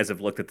know if you guys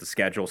have looked at the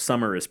schedule.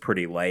 Summer is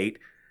pretty late.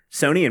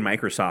 Sony and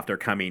Microsoft are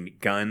coming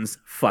guns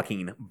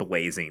fucking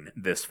blazing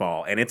this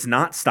fall, and it's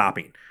not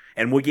stopping.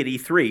 And we'll get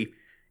E3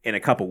 in a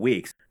couple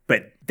weeks,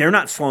 but they're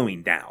not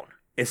slowing down,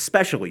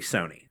 especially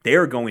Sony. They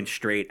are going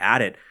straight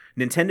at it.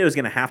 Nintendo is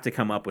going to have to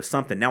come up with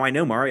something. Now, I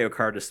know Mario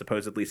Kart is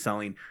supposedly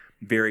selling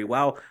very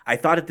well. I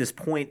thought at this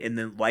point in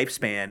the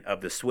lifespan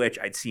of the Switch,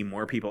 I'd see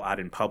more people out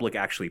in public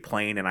actually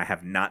playing, and I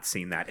have not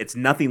seen that. It's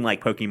nothing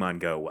like Pokemon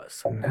Go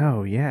was.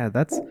 No, yeah,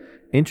 that's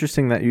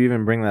interesting that you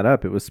even bring that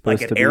up. It was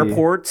supposed Like to at be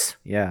airports,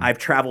 Yeah. I've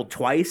traveled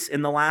twice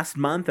in the last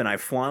month, and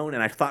I've flown,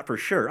 and I thought for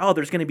sure, oh,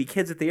 there's going to be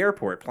kids at the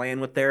airport playing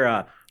with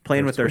their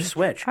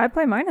Switch. I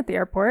play mine at the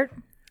airport.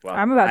 Well,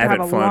 I'm about I to have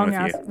haven't a flown long with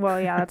ass. you. Well,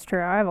 yeah, that's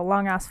true. I have a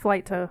long ass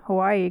flight to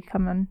Hawaii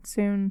coming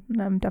soon,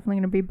 and I'm definitely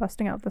going to be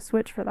busting out the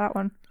Switch for that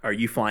one. Are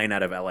you flying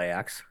out of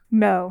LAX?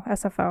 No,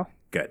 SFO.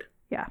 Good.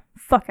 Yeah,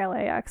 fuck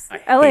LAX. I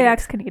hate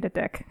LAX it. can eat a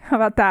dick. How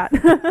about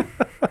that?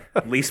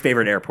 Least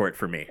favorite airport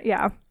for me.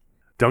 Yeah.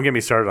 Don't get me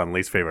started on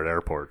least favorite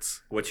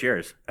airports. What's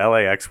yours?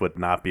 LAX would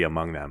not be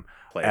among them.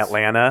 Place.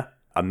 Atlanta,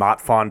 I'm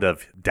not fond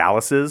of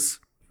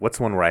Dallas's. What's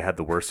the one where I had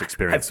the worst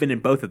experience? I've been in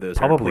both of those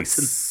Probably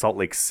airports. Salt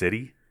Lake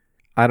City.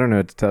 I don't know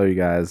what to tell you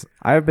guys.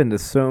 I've been to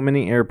so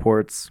many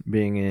airports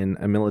being in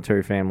a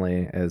military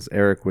family, as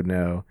Eric would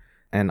know,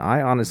 and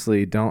I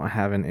honestly don't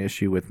have an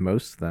issue with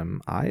most of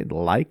them. I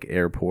like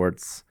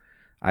airports.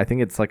 I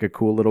think it's like a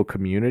cool little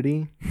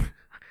community.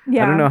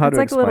 Yeah. I don't know how it's to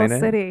like explain a little it.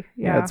 city.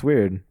 Yeah. It's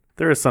weird.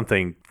 There is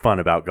something fun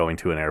about going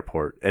to an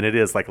airport, and it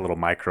is like a little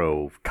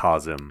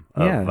microcosm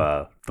of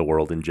Yeah. the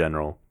world in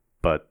general.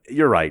 But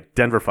you're right,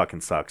 Denver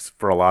fucking sucks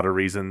for a lot of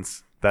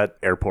reasons. That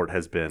airport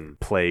has been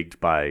plagued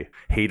by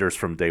haters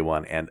from day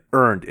one and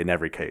earned in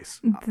every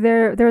case.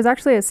 There was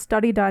actually a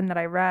study done that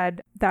I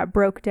read that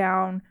broke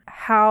down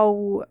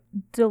how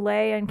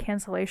delay and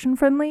cancellation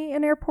friendly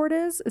an airport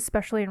is,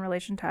 especially in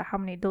relation to how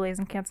many delays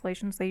and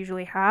cancellations they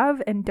usually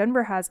have. And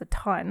Denver has a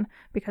ton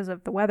because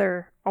of the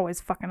weather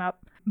always fucking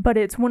up. But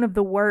it's one of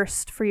the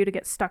worst for you to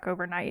get stuck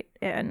overnight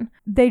in.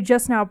 They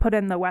just now put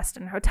in the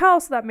Westin Hotel,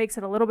 so that makes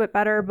it a little bit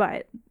better,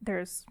 but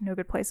there's no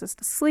good places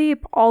to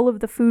sleep. All of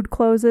the food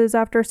closes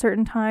after a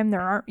certain time. There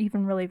aren't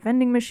even really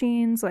vending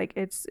machines. Like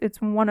it's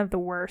one of the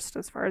worst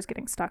as far as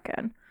getting stuck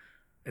in.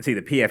 And see,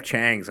 the PF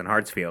Chang's in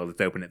Hartsfield,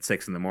 it's open at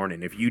 6 in the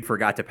morning. If you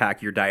forgot to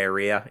pack your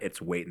diarrhea,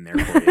 it's waiting there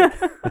for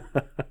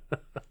you.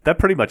 That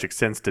pretty much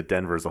extends to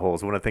Denver as a whole.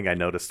 Is one of the things I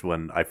noticed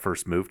when I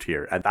first moved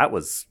here. And that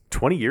was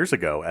 20 years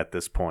ago at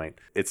this point.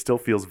 It still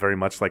feels very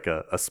much like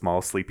a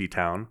small, sleepy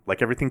town.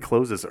 Like everything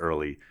closes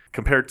early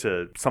compared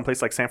to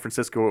someplace like San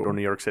Francisco or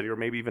New York City or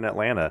maybe even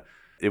Atlanta.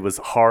 It was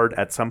hard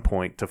at some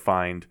point to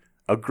find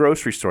a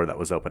grocery store that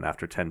was open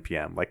after 10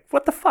 p.m. Like,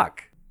 what the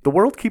fuck? The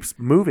world keeps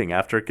moving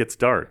after it gets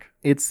dark.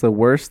 It's the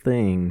worst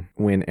thing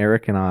when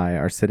Eric and I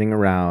are sitting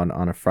around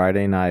on a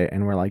Friday night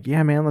and we're like,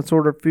 yeah, man, let's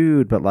order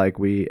food. But like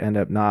we end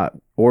up not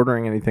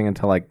ordering anything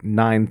until like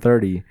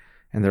 9:30.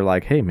 And they're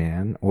like, hey,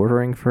 man,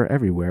 ordering for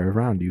everywhere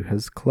around you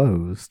has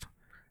closed.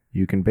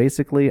 You can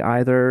basically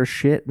either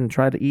shit and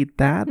try to eat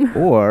that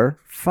or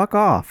fuck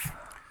off.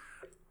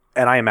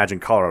 And I imagine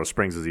Colorado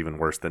Springs is even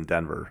worse than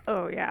Denver.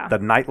 Oh, yeah. The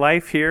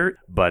nightlife here,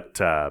 but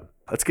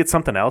let's get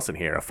something else in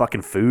here. A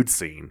fucking food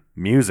scene.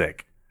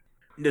 Music.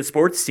 The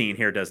sports scene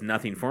here does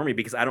nothing for me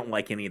because I don't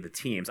like any of the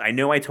teams. I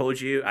know I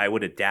told you I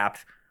would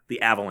adapt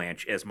the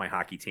Avalanche as my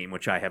hockey team,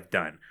 which I have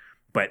done.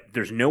 But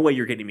there's no way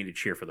you're getting me to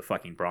cheer for the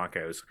fucking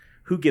Broncos.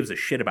 Who gives a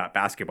shit about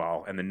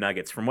basketball and the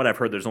Nuggets? From what I've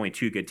heard, there's only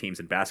 2 good teams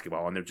in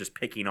basketball, and they're just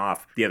picking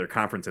off the other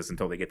conferences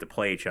until they get to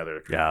play each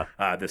other. Yeah.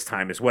 This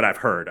time is what I've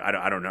heard.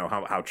 I don't know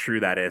how true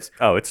that is.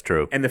 Oh, it's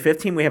true. And the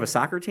 5th team, we have a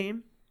soccer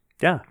team.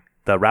 Yeah.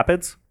 The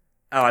Rapids?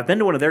 Oh, I've been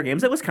to one of their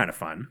games. It was kind of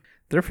fun.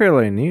 They're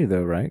fairly new,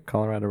 though, right?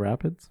 Colorado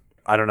Rapids?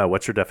 I don't know.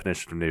 What's your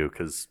definition of new?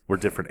 Because we're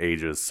different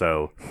ages,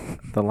 so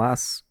The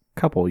last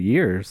couple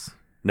years.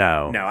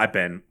 no. No, I've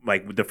been,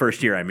 like, the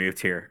first year I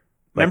moved here.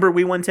 Remember,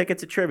 we won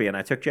tickets at trivia, and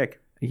I took Jake.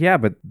 Yeah,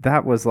 but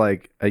that was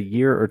like a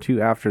year or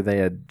two after they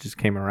had just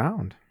came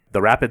around.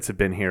 The Rapids have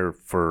been here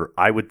for,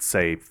 I would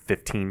say,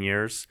 15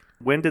 years.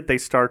 When did they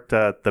start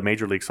the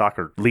Major League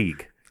Soccer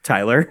League?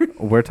 Tyler?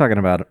 We're talking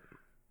about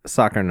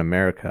soccer in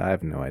America. I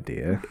have no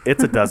idea.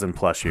 It's a dozen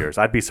plus years.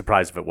 I'd be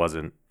surprised if it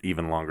wasn't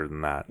even longer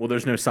than that. Well,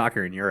 there's no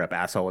soccer in Europe,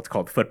 asshole. It's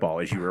called football,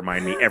 as you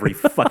remind me every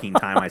fucking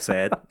time I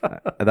say it.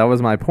 That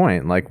was my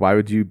point. Like, why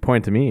would you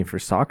point to me for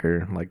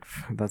soccer? Like,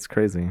 that's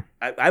crazy.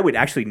 I would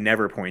actually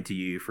never point to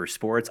you for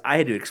sports. I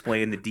had to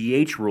explain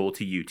the DH rule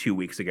to you 2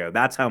 weeks ago.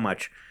 That's how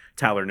much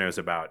Tyler knows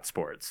about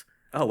sports.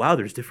 Oh, wow,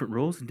 there's different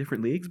rules in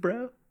different leagues,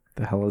 bro.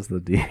 The hell is the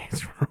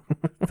DH rule?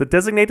 The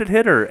designated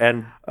hitter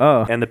and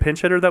Oh, the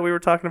pinch hitter that we were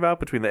talking about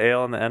between the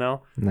AL and the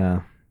NL,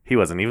 no. he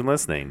wasn't even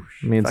listening.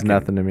 Means Fucking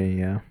nothing to me,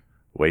 yeah.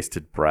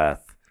 Wasted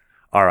breath.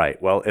 All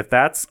right. Well, if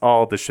that's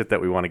all the shit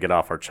that we want to get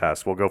off our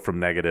chest, we'll go from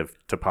negative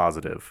to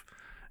positive.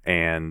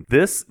 And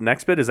this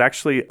next bit is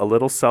actually a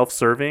little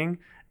self-serving,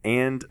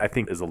 and I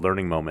think is a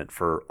learning moment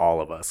for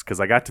all of us, because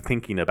I got to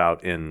thinking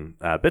about in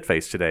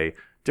Bitface today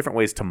different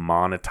ways to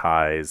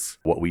monetize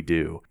what we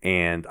do.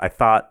 And I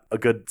thought a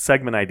good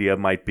segment idea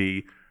might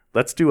be,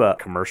 let's do a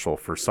commercial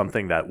for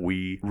something that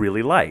we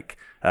really like.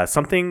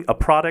 A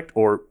product,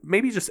 or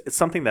maybe just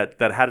something that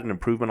had an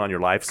improvement on your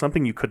life,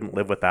 something you couldn't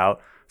live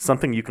without,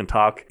 something you can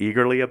talk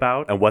eagerly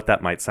about, and what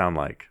that might sound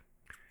like.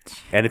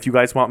 And if you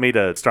guys want me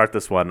to start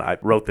this one, I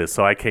wrote this,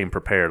 so I came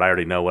prepared. I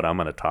already know what I'm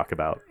going to talk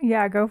about.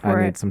 Yeah, go for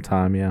it. I need some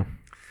time, yeah.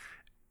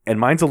 And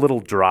mine's a little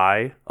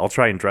dry. I'll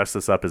try and dress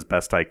this up as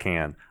best I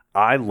can.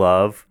 I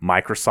love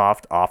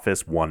Microsoft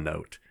Office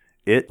OneNote.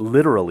 It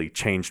literally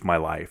changed my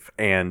life.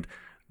 And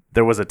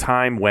there was a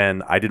time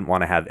when I didn't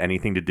want to have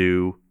anything to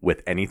do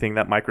with anything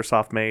that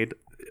Microsoft made,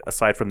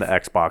 aside from the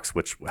Xbox,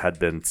 which had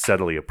been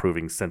steadily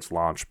improving since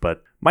launch.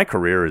 But my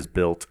career is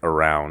built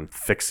around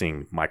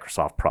fixing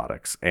Microsoft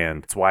products.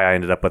 And it's why I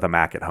ended up with a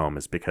Mac at home,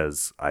 is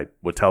because I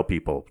would tell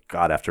people,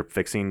 God, after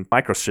fixing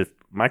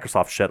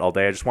Microsoft shit all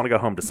day, I just want to go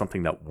home to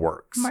something that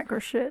works. Micro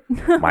shit.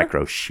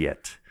 Micro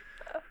shit.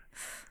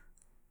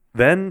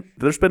 Then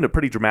there's been a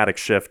pretty dramatic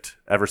shift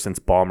ever since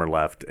Ballmer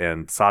left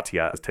and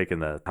Satya has taken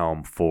the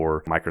helm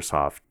for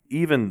Microsoft.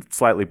 Even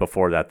slightly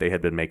before that, they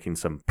had been making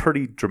some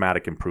pretty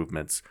dramatic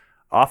improvements.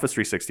 Office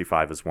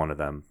 365 is one of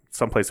them,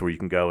 someplace where you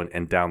can go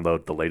and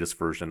download the latest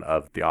version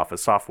of the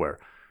Office software.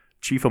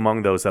 Chief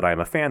among those that I'm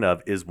a fan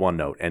of is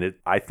OneNote, and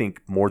it, I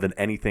think, more than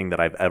anything that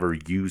I've ever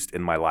used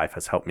in my life,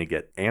 has helped me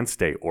get and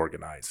stay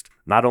organized.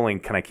 Not only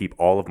can I keep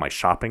all of my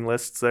shopping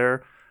lists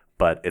there,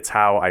 but it's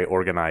how I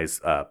organize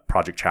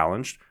Project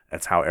Challenged.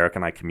 It's how Eric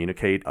and I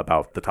communicate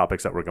about the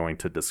topics that we're going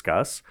to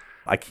discuss.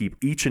 I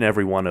keep each and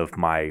every one of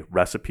my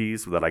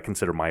recipes that I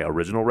consider my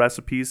original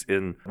recipes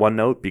in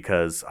OneNote,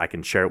 because I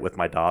can share it with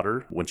my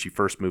daughter. When she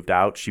first moved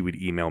out, she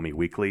would email me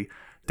weekly,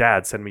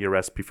 Dad, send me your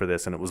recipe for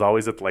this. And it was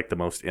always at like the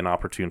most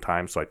inopportune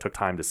time. So I took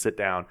time to sit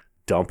down,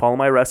 dump all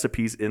my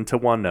recipes into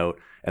OneNote,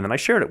 and then I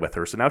shared it with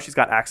her. So now she's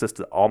got access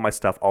to all my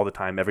stuff all the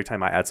time. Every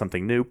time I add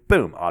something new,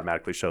 boom,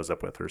 automatically shows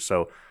up with her.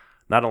 So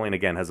not only, and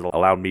again, has it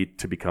allowed me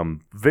to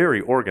become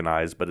very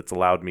organized, but it's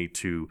allowed me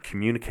to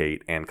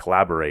communicate and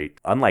collaborate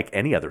unlike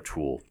any other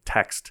tool,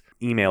 text,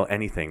 email,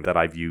 anything that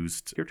I've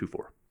used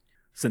heretofore.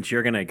 Since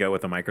you're going to go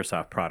with a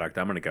Microsoft product,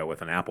 I'm going to go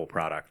with an Apple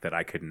product that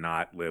I could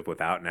not live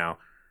without now.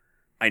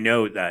 I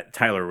know that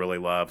Tyler really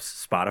loves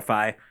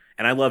Spotify,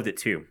 and I loved it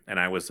too. And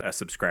I was a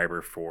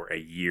subscriber for a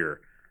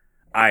year.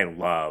 I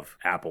love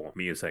Apple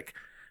Music.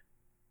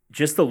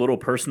 Just the little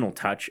personal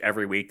touch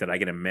every week that I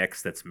get a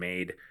mix that's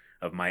made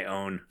of my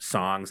own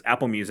songs.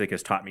 Apple Music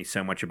has taught me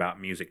so much about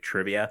music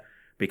trivia,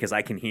 because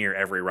I can hear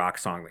every rock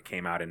song that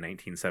came out in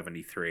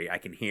 1973. I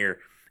can hear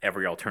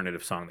every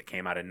alternative song that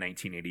came out in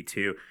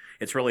 1982.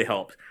 It's really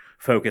helped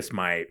focus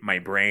my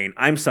brain.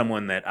 I'm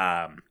someone that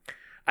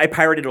I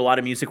pirated a lot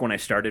of music when I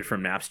started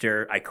from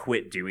Napster. I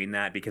quit doing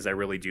that because I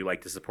really do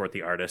like to support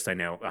the artist. I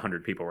know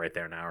 100 people right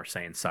there now are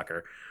saying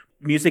sucker.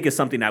 Music is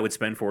something I would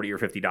spend $40 or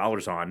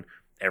 $50 on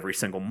every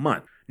single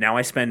month. Now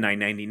I spend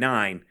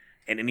 $9.99.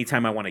 And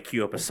anytime I want to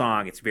queue up a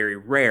song, it's very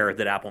rare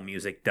that Apple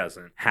Music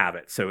doesn't have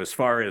it. So as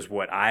far as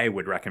what I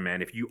would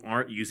recommend, if you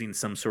aren't using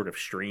some sort of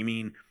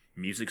streaming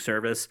music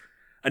service,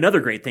 another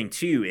great thing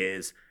too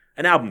is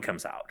an album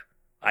comes out.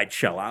 I'd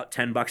shell out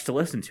 $10 to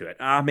listen to it.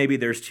 Maybe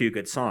there's 2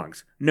 good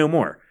songs. No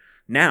more.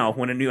 Now,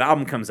 when a new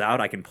album comes out,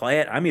 I can play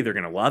it. I'm either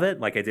going to love it,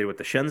 like I did with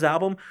the Shins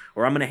album,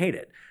 or I'm going to hate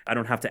it. I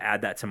don't have to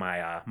add that to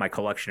my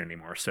collection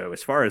anymore. So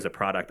as far as a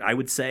product, I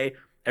would say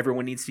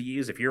everyone needs to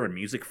use, if you're a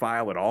music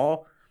file at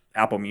all,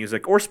 Apple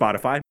Music or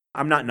Spotify.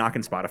 I'm not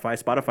knocking Spotify.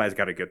 Spotify's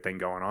got a good thing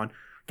going on.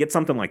 Get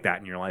something like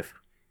that in your life.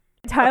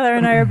 Tyler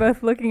and I are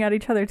both looking at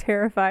each other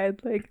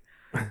terrified, like,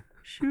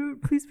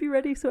 shoot, please be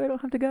ready so I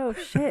don't have to go.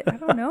 Shit, I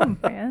don't know,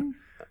 man.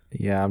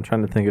 Yeah, I'm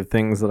trying to think of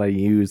things that I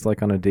use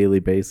like on a daily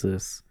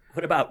basis.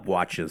 What about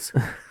watches?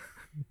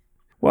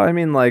 Well, I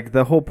mean, like,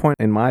 the whole point,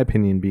 in my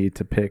opinion, be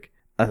to pick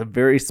a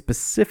very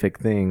specific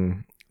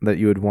thing that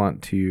you would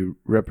want to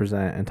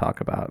represent and talk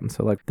about. And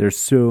so, like, there's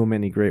so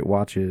many great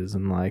watches,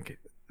 and like,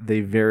 they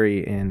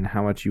vary in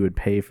how much you would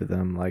pay for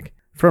them, like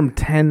from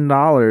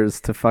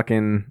 $10 to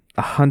fucking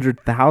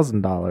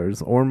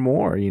 $100,000 or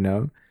more, you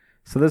know?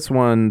 So this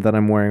one that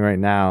I'm wearing right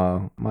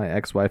now, my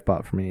ex-wife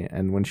bought for me,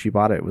 and when she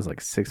bought it, it was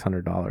like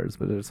 $600,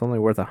 but it's only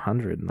worth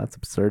 $100, and that's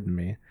absurd to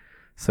me.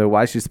 So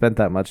why she spent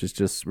that much is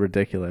just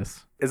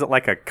ridiculous. Is it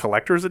like a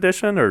collector's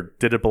edition, or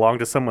did it belong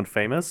to someone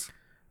famous?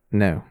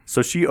 No.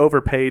 So she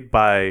overpaid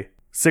by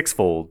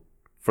 6-fold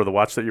for the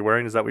watch that you're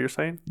wearing. Is that what you're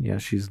saying? Yeah,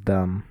 she's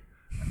dumb.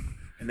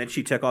 And then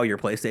she took all your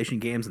PlayStation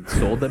games and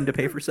sold them to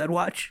pay for said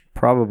watch?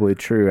 Probably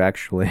true,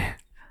 actually.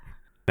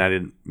 I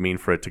didn't mean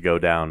for it to go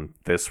down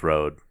this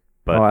road,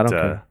 but I don't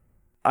care.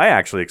 I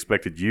actually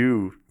expected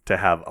you to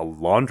have a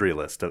laundry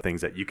list of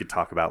things that you could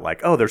talk about,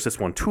 like, oh, there's this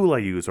one tool I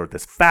use, or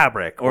this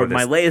fabric, or this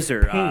my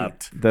laser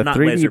paint. The not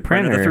 3D laser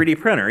printer. The 3D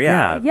printer,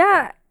 yeah.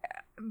 Yeah.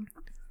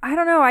 I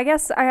don't know. I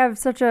guess I have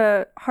such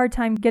a hard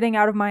time getting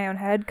out of my own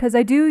head, because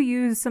I do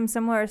use some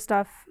similar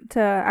stuff to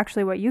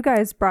actually what you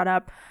guys brought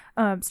up.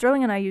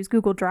 Sterling and I use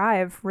Google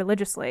Drive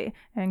religiously,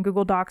 and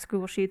Google Docs,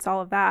 Google Sheets,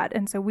 all of that.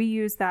 And so we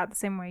use that the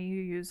same way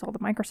you use all the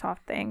Microsoft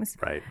things.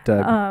 Right.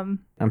 Doug,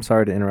 I'm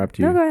sorry to interrupt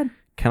you. No, go ahead.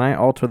 Can I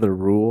alter the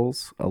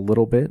rules a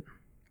little bit?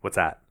 What's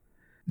that?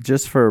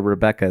 Just for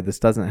Rebecca, this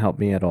doesn't help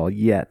me at all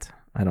yet,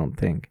 I don't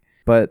think.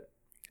 But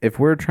if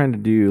we're trying to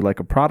do like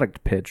a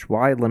product pitch,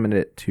 why limit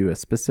it to a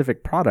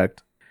specific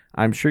product?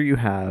 I'm sure you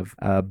have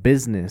a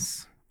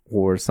business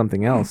or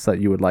something else that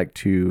you would like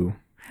to...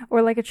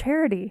 Or like a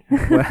charity.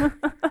 Well,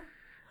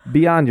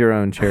 beyond your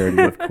own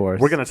charity, of course.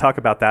 We're going to talk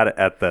about that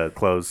at the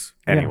close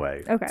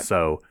anyway. Okay.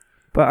 So,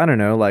 But I don't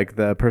know, like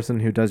the person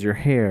who does your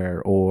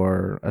hair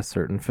or a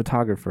certain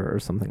photographer or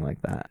something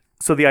like that.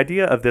 so the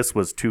idea of this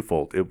was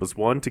twofold. It was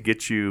one, to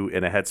get you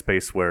in a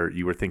headspace where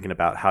you were thinking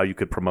about how you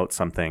could promote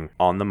something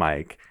on the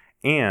mic,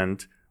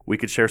 and we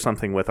could share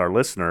something with our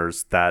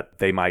listeners that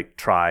they might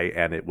try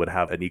and it would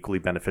have an equally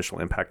beneficial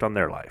impact on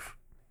their life.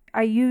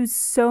 I use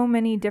so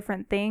many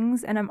different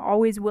things, and I'm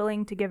always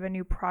willing to give a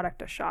new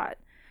product a shot.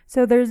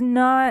 So there's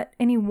not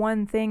any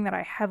one thing that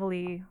I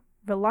heavily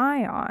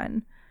rely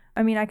on.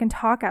 I mean, I can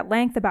talk at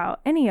length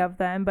about any of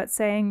them, but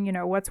saying, you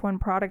know, what's one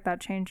product that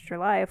changed your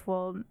life?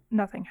 Well,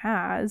 nothing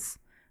has,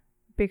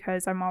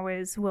 because I'm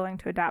always willing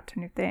to adapt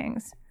to new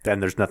things.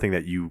 And there's nothing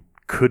that you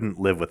couldn't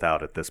live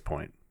without at this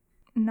point.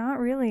 Not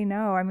really,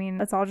 no. I mean,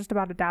 it's all just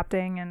about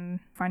adapting and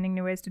finding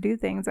new ways to do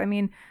things. I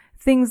mean,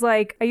 things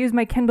like I use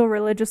my Kindle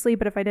religiously,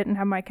 but if I didn't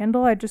have my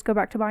Kindle, I'd just go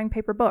back to buying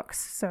paper books.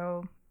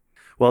 So,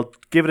 Well,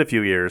 give it a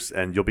few years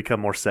and you'll become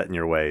more set in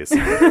your ways.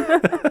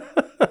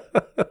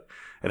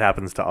 It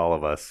happens to all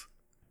of us.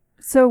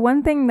 so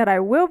one thing that I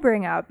will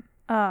bring up,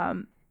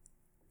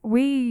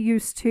 we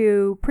used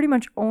to pretty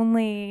much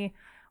only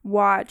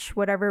watch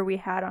whatever we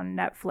had on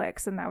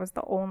Netflix, and that was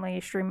the only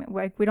streaming.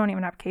 Like, we don't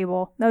even have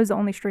cable. That was the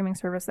only streaming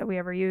service that we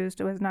ever used.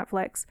 It was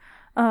Netflix.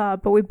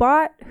 But we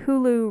bought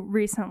Hulu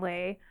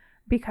recently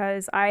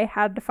because I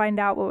had to find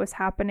out what was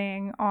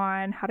happening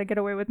on How to Get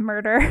Away with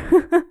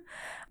Murder.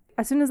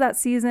 As soon as that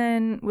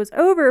season was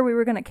over, we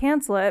were going to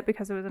cancel it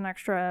because it was an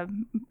extra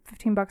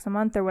 $15 a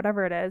month or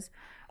whatever it is.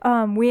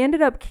 We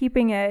ended up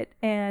keeping it,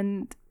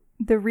 and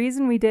the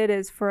reason we did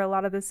is for a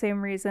lot of the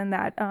same reason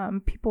that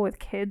people with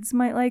kids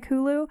might like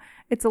Hulu.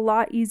 It's a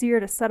lot easier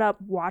to set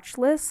up watch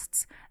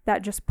lists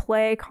that just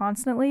play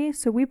constantly.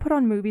 So we put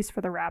on Movies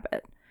for the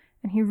Rabbit,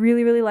 and he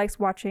really, really likes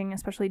watching,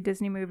 especially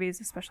Disney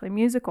movies, especially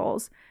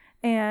musicals.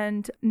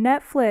 And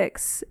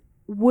Netflix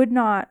would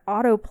not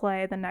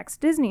autoplay the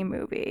next Disney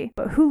movie,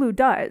 but Hulu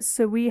does.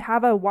 So we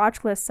have a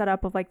watch list set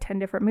up of like 10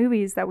 different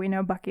movies that we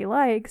know Bucky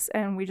likes,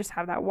 and we just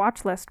have that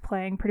watch list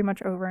playing pretty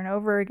much over and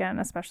over again,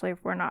 especially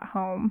if we're not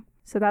home.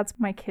 So that's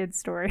my kid's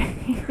story.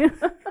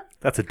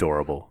 That's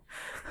adorable.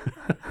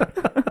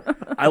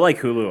 I like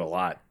Hulu a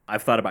lot.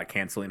 I've thought about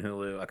canceling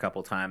Hulu a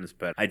couple times,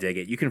 but I dig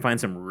it. You can find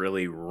some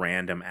really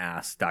random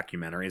ass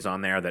documentaries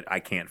on there that I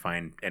can't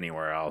find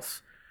anywhere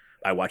else.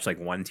 I watch like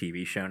one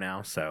TV show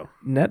now, so.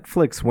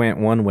 Netflix went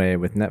one way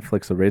with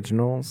Netflix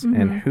originals,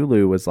 and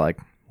Hulu was like,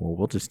 well,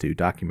 we'll just do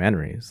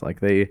documentaries. Like,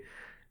 they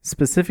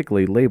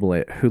specifically label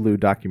it Hulu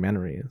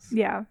documentaries.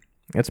 Yeah.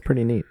 It's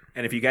pretty neat.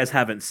 And if you guys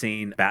haven't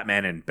seen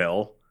Batman and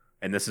Bill,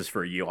 and this is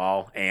for you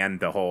all and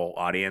the whole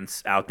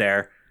audience out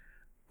there,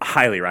 I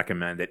highly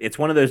recommend it. It's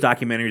one of those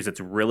documentaries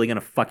that's really going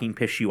to fucking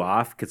piss you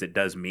off, because it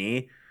does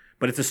me,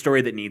 but it's a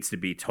story that needs to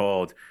be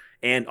told.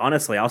 And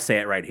honestly, I'll say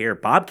it right here,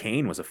 Bob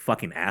Kane was a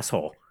fucking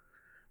asshole.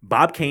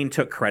 Bob Kane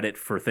took credit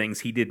for things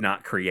he did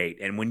not create.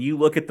 And when you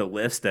look at the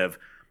list of,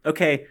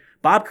 okay,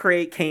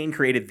 Kane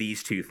created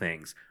these two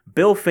things.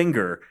 Bill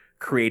Finger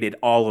created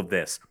all of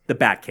this. The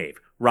Batcave,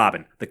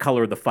 Robin, The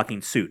Color of the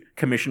Fucking Suit,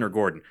 Commissioner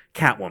Gordon,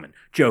 Catwoman,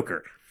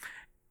 Joker.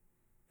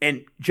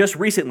 And just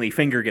recently,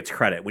 Finger gets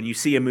credit. When you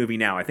see a movie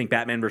now, I think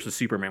Batman vs.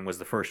 Superman was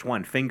the first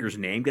one. Finger's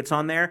name gets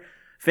on there.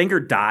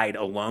 Finger died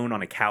alone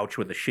on a couch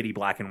with a shitty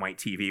black and white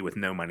TV with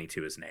no money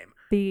to his name.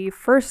 The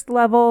first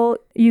level,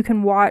 you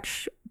can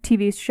watch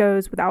TV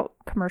shows without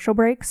commercial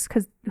breaks,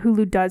 because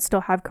Hulu does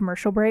still have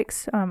commercial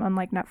breaks,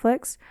 unlike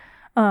Netflix.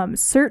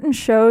 Certain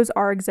shows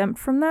are exempt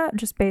from that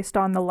just based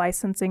on the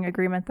licensing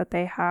agreement that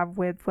they have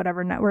with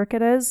whatever network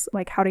it is.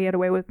 Like How to Get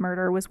Away with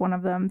Murder was one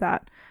of them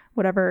that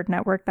whatever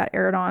network that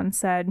aired on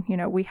said, you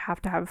know, we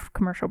have to have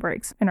commercial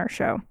breaks in our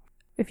show.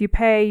 If you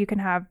pay, you can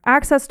have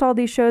access to all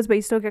these shows, but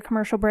you still get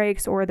commercial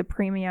breaks, or the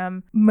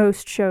premium.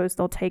 Most shows,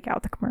 they'll take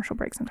out the commercial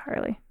breaks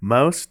entirely.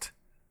 Most.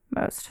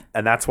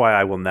 And that's why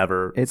I will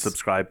never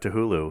subscribe to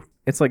Hulu.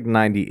 It's like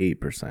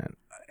 98%.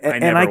 I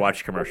never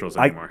watch commercials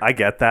anymore. I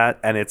get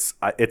that, and it's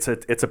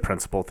a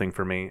principle thing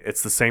for me.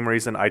 It's the same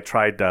reason I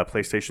tried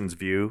PlayStation's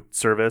View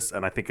service,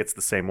 and I think it's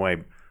the same way.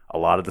 A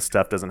lot of the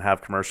stuff doesn't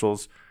have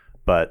commercials,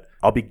 but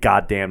I'll be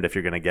goddamned if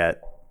you're going to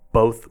get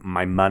both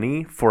my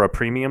money for a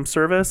premium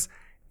service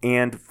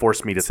and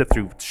force me to sit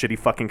through shitty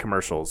fucking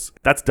commercials.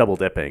 That's double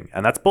dipping,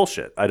 and that's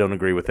bullshit. I don't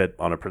agree with it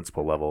on a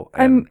principle level.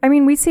 I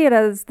mean, we see it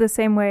as the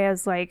same way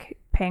as like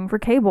paying for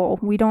cable.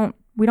 We don't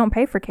we don't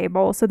pay for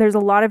cable. So there's a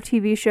lot of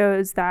TV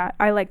shows that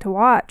I like to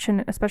watch,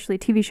 and especially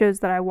TV shows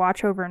that I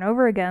watch over and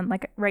over again.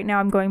 Like right now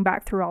I'm going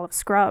back through all of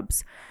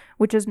Scrubs,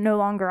 which is no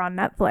longer on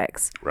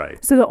Netflix.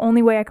 Right. So the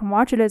only way I can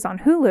watch it is on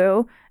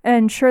Hulu.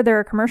 And sure, there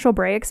are commercial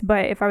breaks,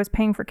 but if I was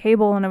paying for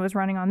cable and it was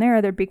running on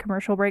there, there'd be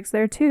commercial breaks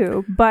there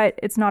too. But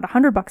it's not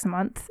 $100 a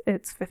month,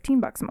 it's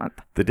 $15 a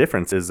month. The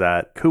difference is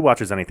that who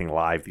watches anything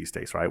live these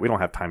days, right? We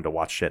don't have time to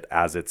watch shit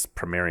as it's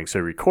premiering. So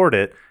record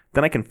it,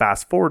 then I can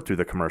fast forward through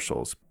the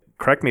commercials.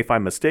 Correct me if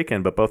I'm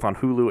mistaken, but both on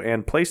Hulu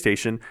and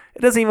PlayStation,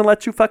 it doesn't even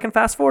let you fucking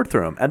fast forward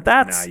through them. And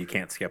that's... Nah, you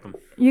can't skip them.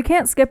 You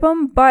can't skip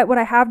them, but what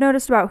I have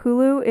noticed about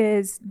Hulu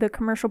is the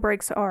commercial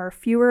breaks are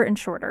fewer and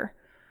shorter.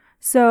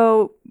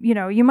 So, you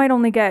know, you might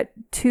only get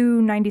 2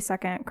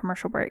 90-second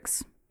commercial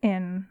breaks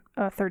in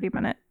a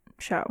 30-minute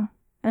show.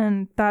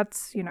 And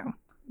that's, you know,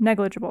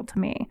 negligible to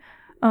me.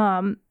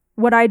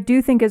 What I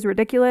do think is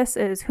ridiculous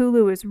is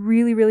Hulu is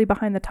really, really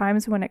behind the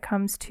times when it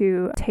comes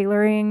to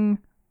tailoring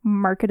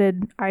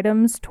marketed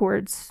items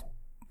towards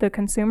the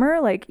consumer.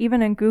 Like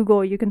even in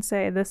Google, you can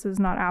say this is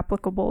not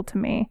applicable to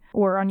me,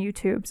 or on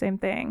YouTube, same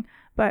thing.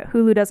 But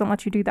Hulu doesn't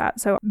let you do that.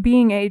 So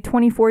being a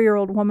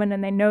 24-year-old woman,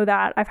 and they know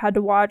that, I've had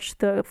to watch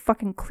the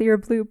fucking Clear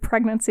Blue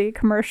pregnancy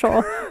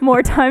commercial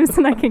more times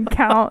than I can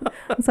count.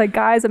 It's like,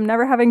 guys, I'm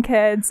never having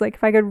kids. Like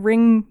if I could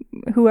wring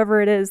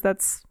whoever it is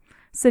that's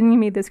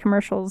sending me these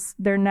commercials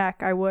their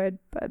neck, I would.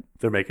 But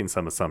they're making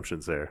some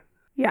assumptions there.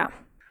 Yeah.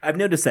 I've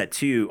noticed that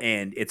too,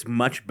 and it's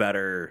much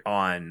better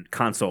on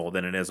console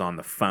than it is on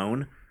the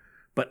phone.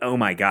 But oh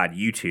my God,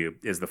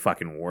 YouTube is the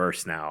fucking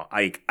worst now.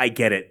 I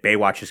get it.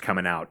 Baywatch is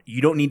coming out. You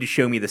don't need to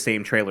show me the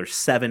same trailer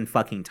 7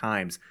 fucking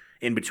times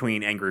in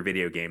between Angry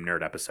Video Game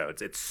Nerd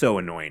episodes. It's so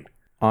annoying.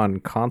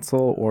 On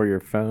console or your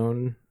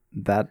phone,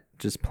 that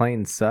just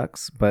plain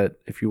sucks.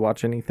 But if you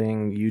watch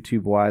anything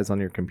YouTube-wise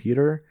on your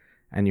computer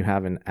and you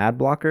have an ad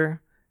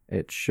blocker,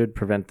 it should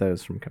prevent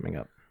those from coming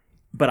up.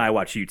 But I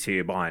watch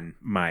YouTube on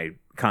my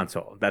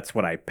console. That's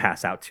what I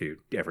pass out to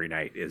every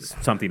night, is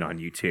something on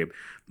YouTube.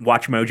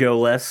 Watch Mojo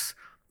lists.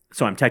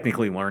 So I'm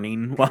technically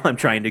learning while I'm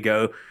trying to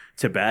go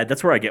to bed.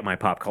 That's where I get my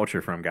pop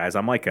culture from, guys.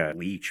 I'm like a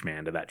leech,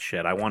 man, to that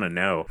shit. I want to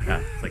know.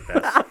 It's like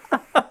that.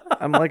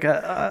 I'm like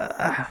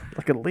a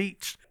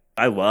leech.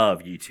 I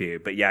love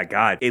YouTube. But yeah,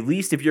 God, at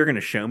least if you're going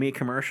to show me a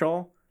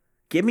commercial,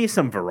 give me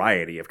some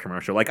variety of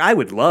commercial. Like, I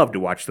would love to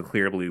watch the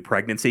Clear Blue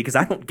pregnancy because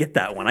I don't get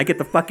that one. I get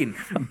the fucking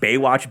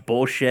Baywatch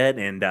bullshit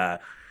and,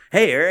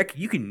 hey, Eric,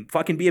 you can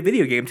fucking be a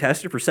video game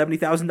tester for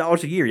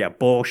 $70,000 a year. Yeah,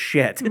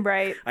 bullshit.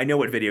 Right. I know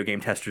what video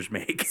game testers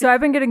make. So I've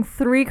been getting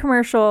 3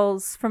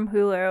 commercials from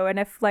Hulu. And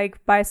if,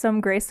 like, by some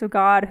grace of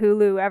God,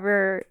 Hulu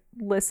ever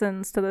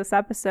listens to this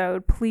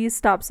episode, please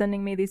stop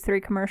sending me these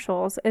 3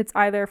 commercials. It's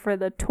either for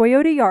the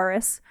Toyota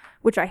Yaris,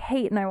 which I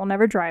hate and I will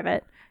never drive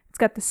it. It's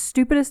got the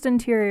stupidest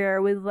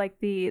interior with like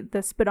the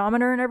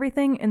speedometer and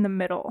everything in the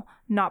middle,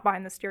 not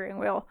behind the steering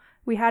wheel.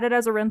 We had it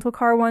as a rental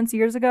car once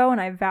years ago, and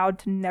I vowed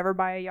to never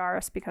buy a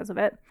Yaris because of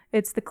it.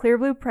 It's the Clear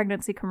Blue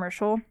pregnancy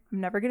commercial. I'm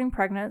never getting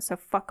pregnant, so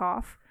fuck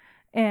off.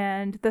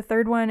 And the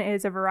third one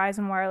is a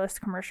Verizon Wireless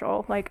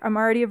commercial. Like, I'm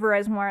already a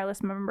Verizon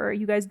Wireless member.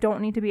 You guys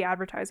don't need to be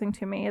advertising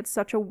to me. It's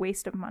such a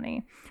waste of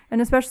money.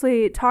 And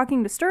especially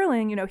talking to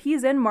Sterling, you know,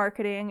 he's in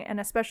marketing, and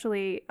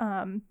especially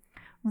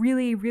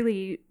really,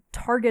 really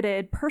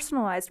targeted,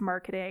 personalized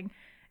marketing.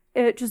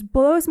 It just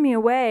blows me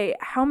away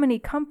how many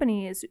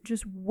companies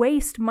just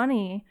waste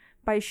money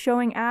by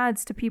showing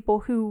ads to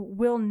people who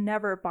will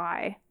never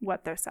buy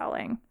what they're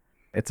selling.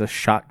 It's a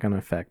shotgun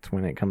effect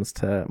when it comes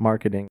to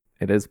marketing.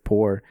 It is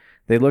poor.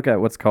 They look at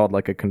what's called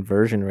like a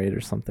conversion rate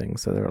or something.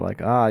 So they're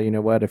like, you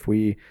know what? If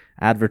we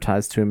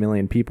advertise to 1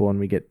 million people and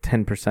we get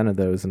 10% of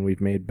those, and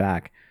we've made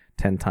back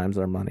 10 times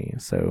our money.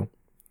 So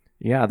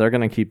yeah, they're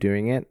going to keep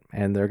doing it,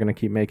 and they're going to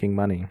keep making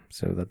money.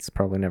 So that's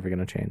probably never going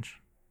to change.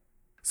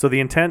 So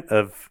the intent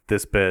of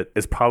this bit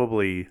is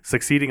probably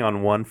succeeding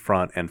on one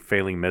front and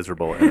failing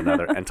miserable in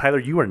another. And Tyler,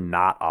 you are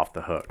not off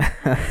the hook.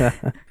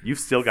 You've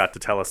still got to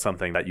tell us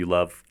something that you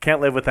love,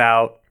 can't live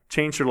without,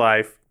 changed your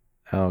life.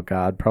 Oh,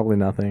 God, probably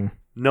nothing.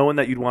 Knowing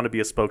that you'd want to be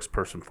a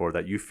spokesperson for,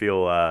 that you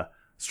feel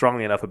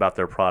strongly enough about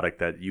their product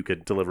that you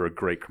could deliver a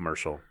great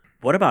commercial.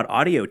 What about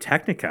Audio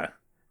Technica?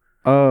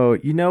 Oh,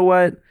 you know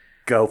what?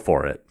 Go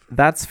for it.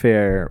 That's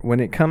fair.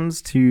 When it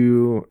comes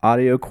to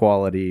audio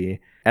quality,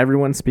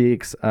 everyone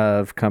speaks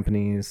of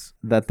companies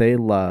that they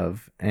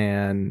love,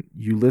 and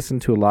you listen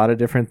to a lot of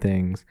different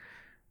things.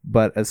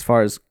 But as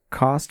far as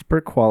cost per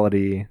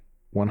quality,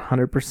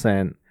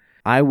 100%,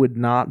 I would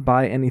not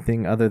buy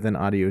anything other than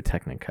Audio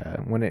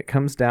Technica. When it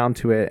comes down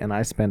to it, and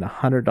I spend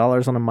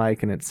 $100 on a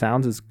mic and it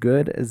sounds as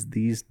good as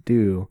these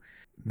do,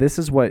 this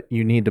is what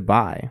you need to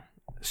buy.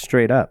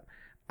 Straight up.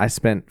 I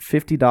spent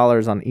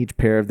 $50 on each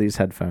pair of these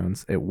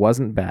headphones. It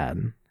wasn't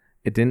bad.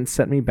 It didn't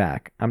set me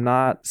back. I'm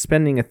not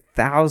spending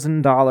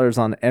 $1,000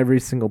 on every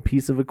single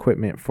piece of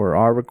equipment for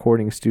our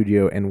recording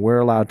studio, and we're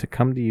allowed to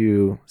come to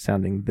you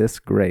sounding this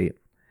great.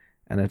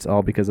 And it's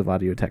all because of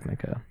Audio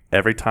Technica.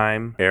 Every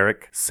time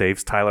Eric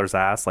saves Tyler's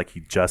ass like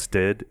he just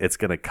did, it's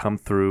going to come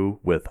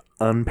through with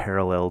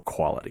unparalleled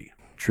quality.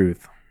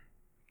 Truth.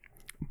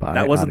 by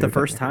That wasn't the Audio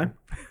first Technica.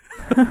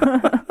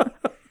 time.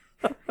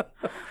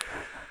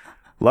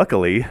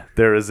 Luckily,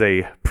 there is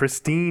a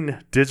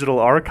pristine digital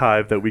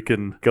archive that we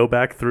can go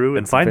back through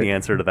and find the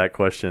answer to that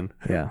question.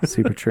 Yeah,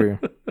 super true.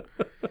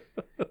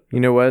 You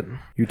know what?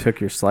 You took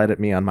your slide at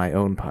me on my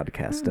own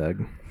podcast,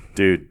 Doug.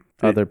 Dude,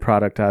 Other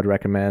product I'd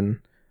recommend,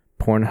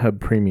 Pornhub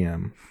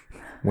Premium.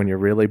 When you're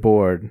really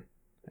bored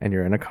and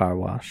you're in a car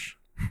wash,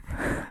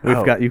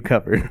 we've got you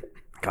covered.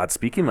 God,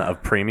 speaking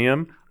of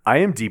premium,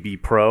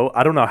 IMDb Pro,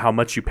 I don't know how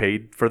much you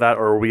paid for that,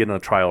 or are we in a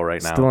trial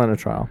right now? Still in a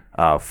trial.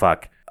 Oh,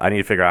 fuck. I need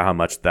to figure out how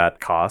much that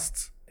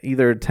costs.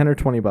 Either 10 or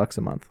 20 bucks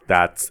a month.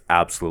 That's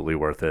absolutely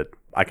worth it.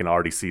 I can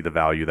already see the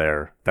value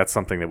there. That's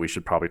something that we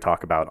should probably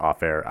talk about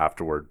off air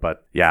afterward.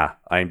 But yeah,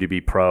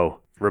 IMDb Pro.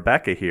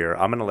 Rebecca here,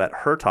 I'm going to let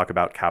her talk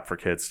about Cap for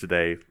Kids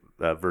today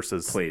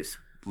versus Please.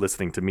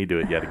 listening to me do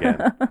it yet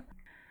again.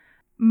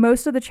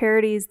 Most of the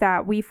charities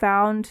that we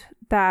found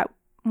that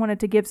wanted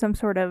to give some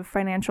sort of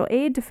financial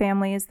aid to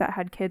families that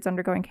had kids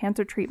undergoing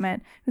cancer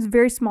treatment, it was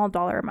very small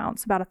dollar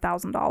amounts, about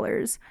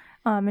 $1,000,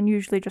 and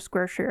usually just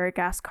grocery or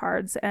gas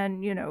cards.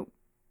 And, you know,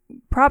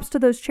 props to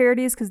those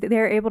charities because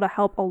they're able to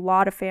help a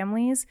lot of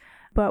families.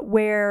 But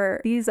where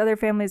these other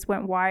families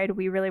went wide,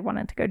 we really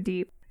wanted to go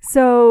deep.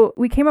 So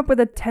we came up with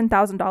a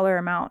 $10,000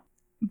 amount.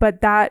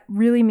 But that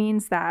really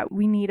means that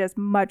we need as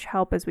much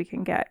help as we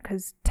can get,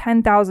 because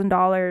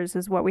 $10,000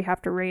 is what we have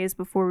to raise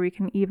before we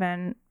can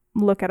even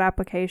look at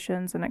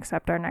applications and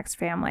accept our next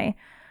family.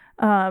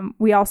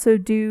 We also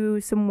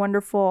do some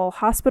wonderful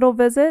hospital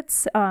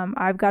visits.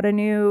 I've got a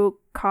new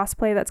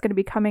cosplay that's going to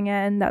be coming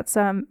in that's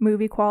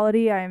movie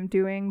quality. I am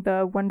doing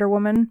the Wonder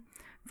Woman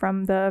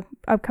from the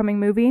upcoming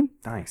movie.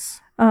 Nice.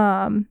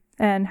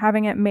 And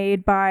having it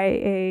made by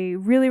a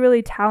really,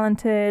 really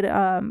talented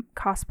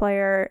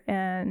cosplayer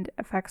and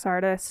effects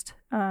artist,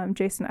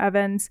 Jason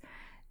Evans.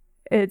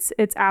 It's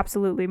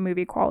absolutely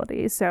movie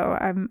quality. So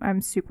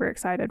I'm super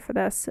excited for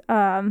this.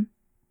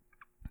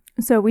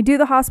 So we do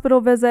the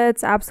hospital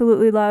visits.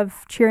 Absolutely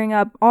love cheering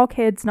up all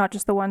kids, not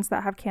just the ones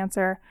that have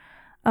cancer.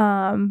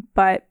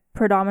 But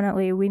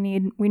predominantly, we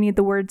need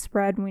the word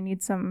spread, and we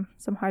need some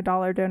high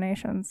dollar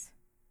donations.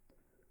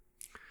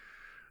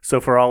 So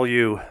for all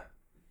you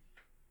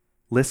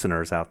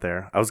listeners out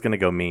there, I was going to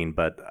go mean,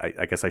 but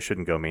I guess I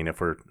shouldn't go mean if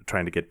we're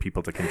trying to get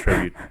people to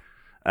contribute.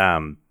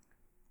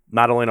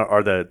 Not only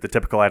are the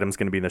typical items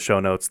going to be in the show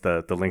notes,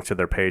 the link to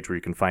their page where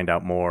you can find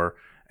out more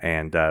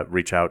and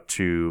reach out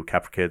to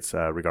Cap for Kids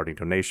regarding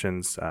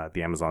donations,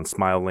 the Amazon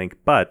Smile link,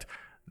 but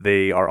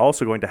they are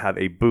also going to have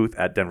a booth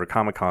at Denver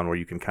Comic Con where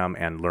you can come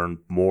and learn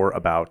more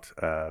about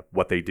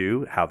what they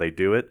do, how they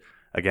do it.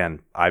 Again,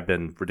 I've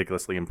been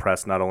ridiculously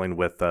impressed not only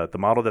with the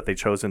model that they've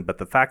chosen, but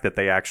the fact that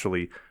they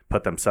actually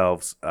put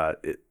themselves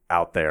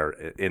out there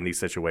in these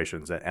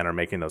situations and are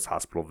making those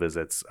hospital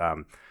visits.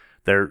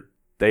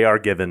 They are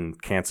giving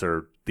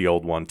cancer the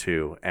old one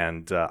too,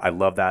 and I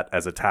love that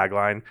as a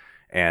tagline,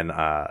 and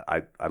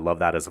I love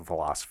that as a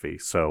philosophy.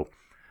 So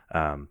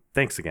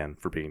thanks again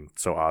for being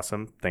so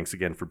awesome. Thanks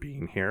again for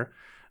being here.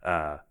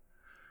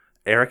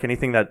 Eric,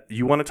 anything that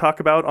you want to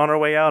talk about on our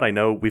way out? I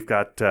know we've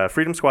got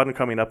Freedom Squadron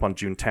coming up on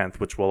June 10th,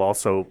 which will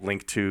also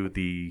link to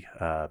the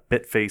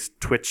Bitface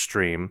Twitch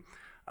stream.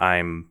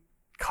 I'm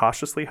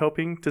cautiously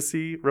hoping to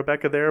see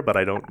Rebecca there, but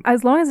I don't...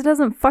 As long as it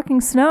doesn't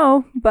fucking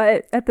snow,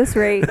 but at this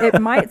rate, it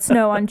might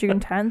snow on June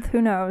 10th.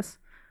 Who knows?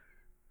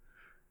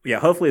 Yeah,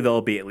 hopefully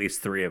there'll be at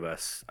least three of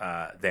us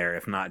there.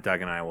 If not,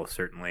 Doug and I will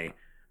certainly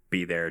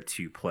be there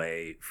to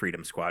play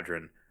Freedom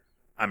Squadron.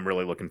 I'm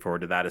really looking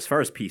forward to that. As far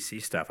as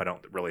PC stuff, I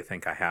don't really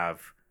think I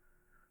have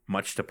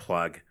much to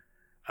plug.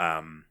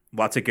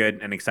 Lots of good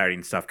and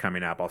exciting stuff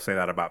coming up. I'll say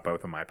that about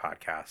both of my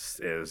podcasts.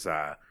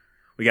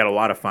 We got a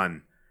lot of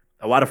fun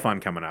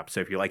coming up. So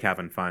if you like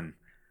having fun,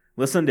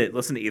 listen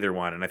to either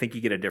one. And I think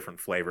you get a different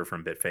flavor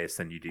from Bitface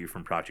than you do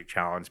from Project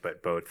Challenge,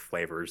 but both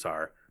flavors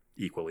are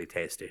equally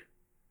tasty.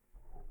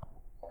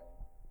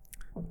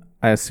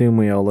 I assume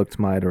we all looked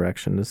my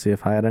direction to see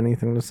if I had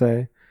anything to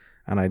say,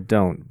 and I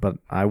don't, but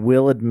I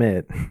will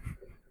admit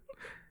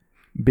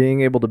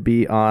being able to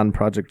be on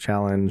Project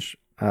Challenge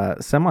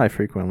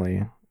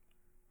semi-frequently,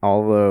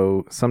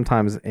 although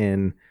sometimes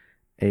in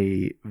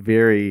a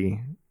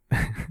very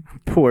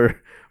poor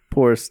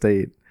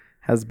state,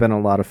 has been a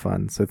lot of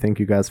fun. So thank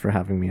you guys for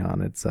having me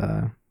on. It's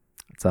a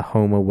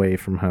home away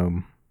from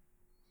home.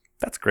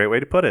 That's a great way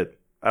to put it.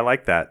 I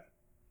like that.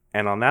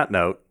 And on that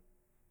note,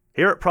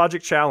 here at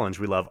Project Challenge,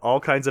 we love all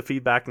kinds of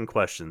feedback and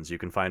questions. You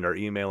can find our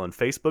email and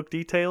Facebook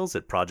details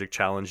at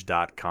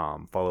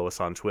projectchallenge.com. Follow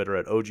us on Twitter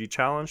at OG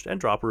Challenged and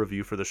drop a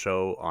review for the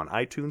show on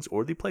iTunes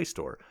or the Play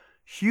Store.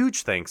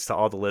 Huge thanks to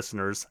all the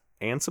listeners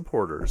and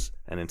supporters.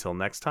 And until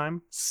next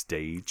time,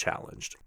 stay challenged.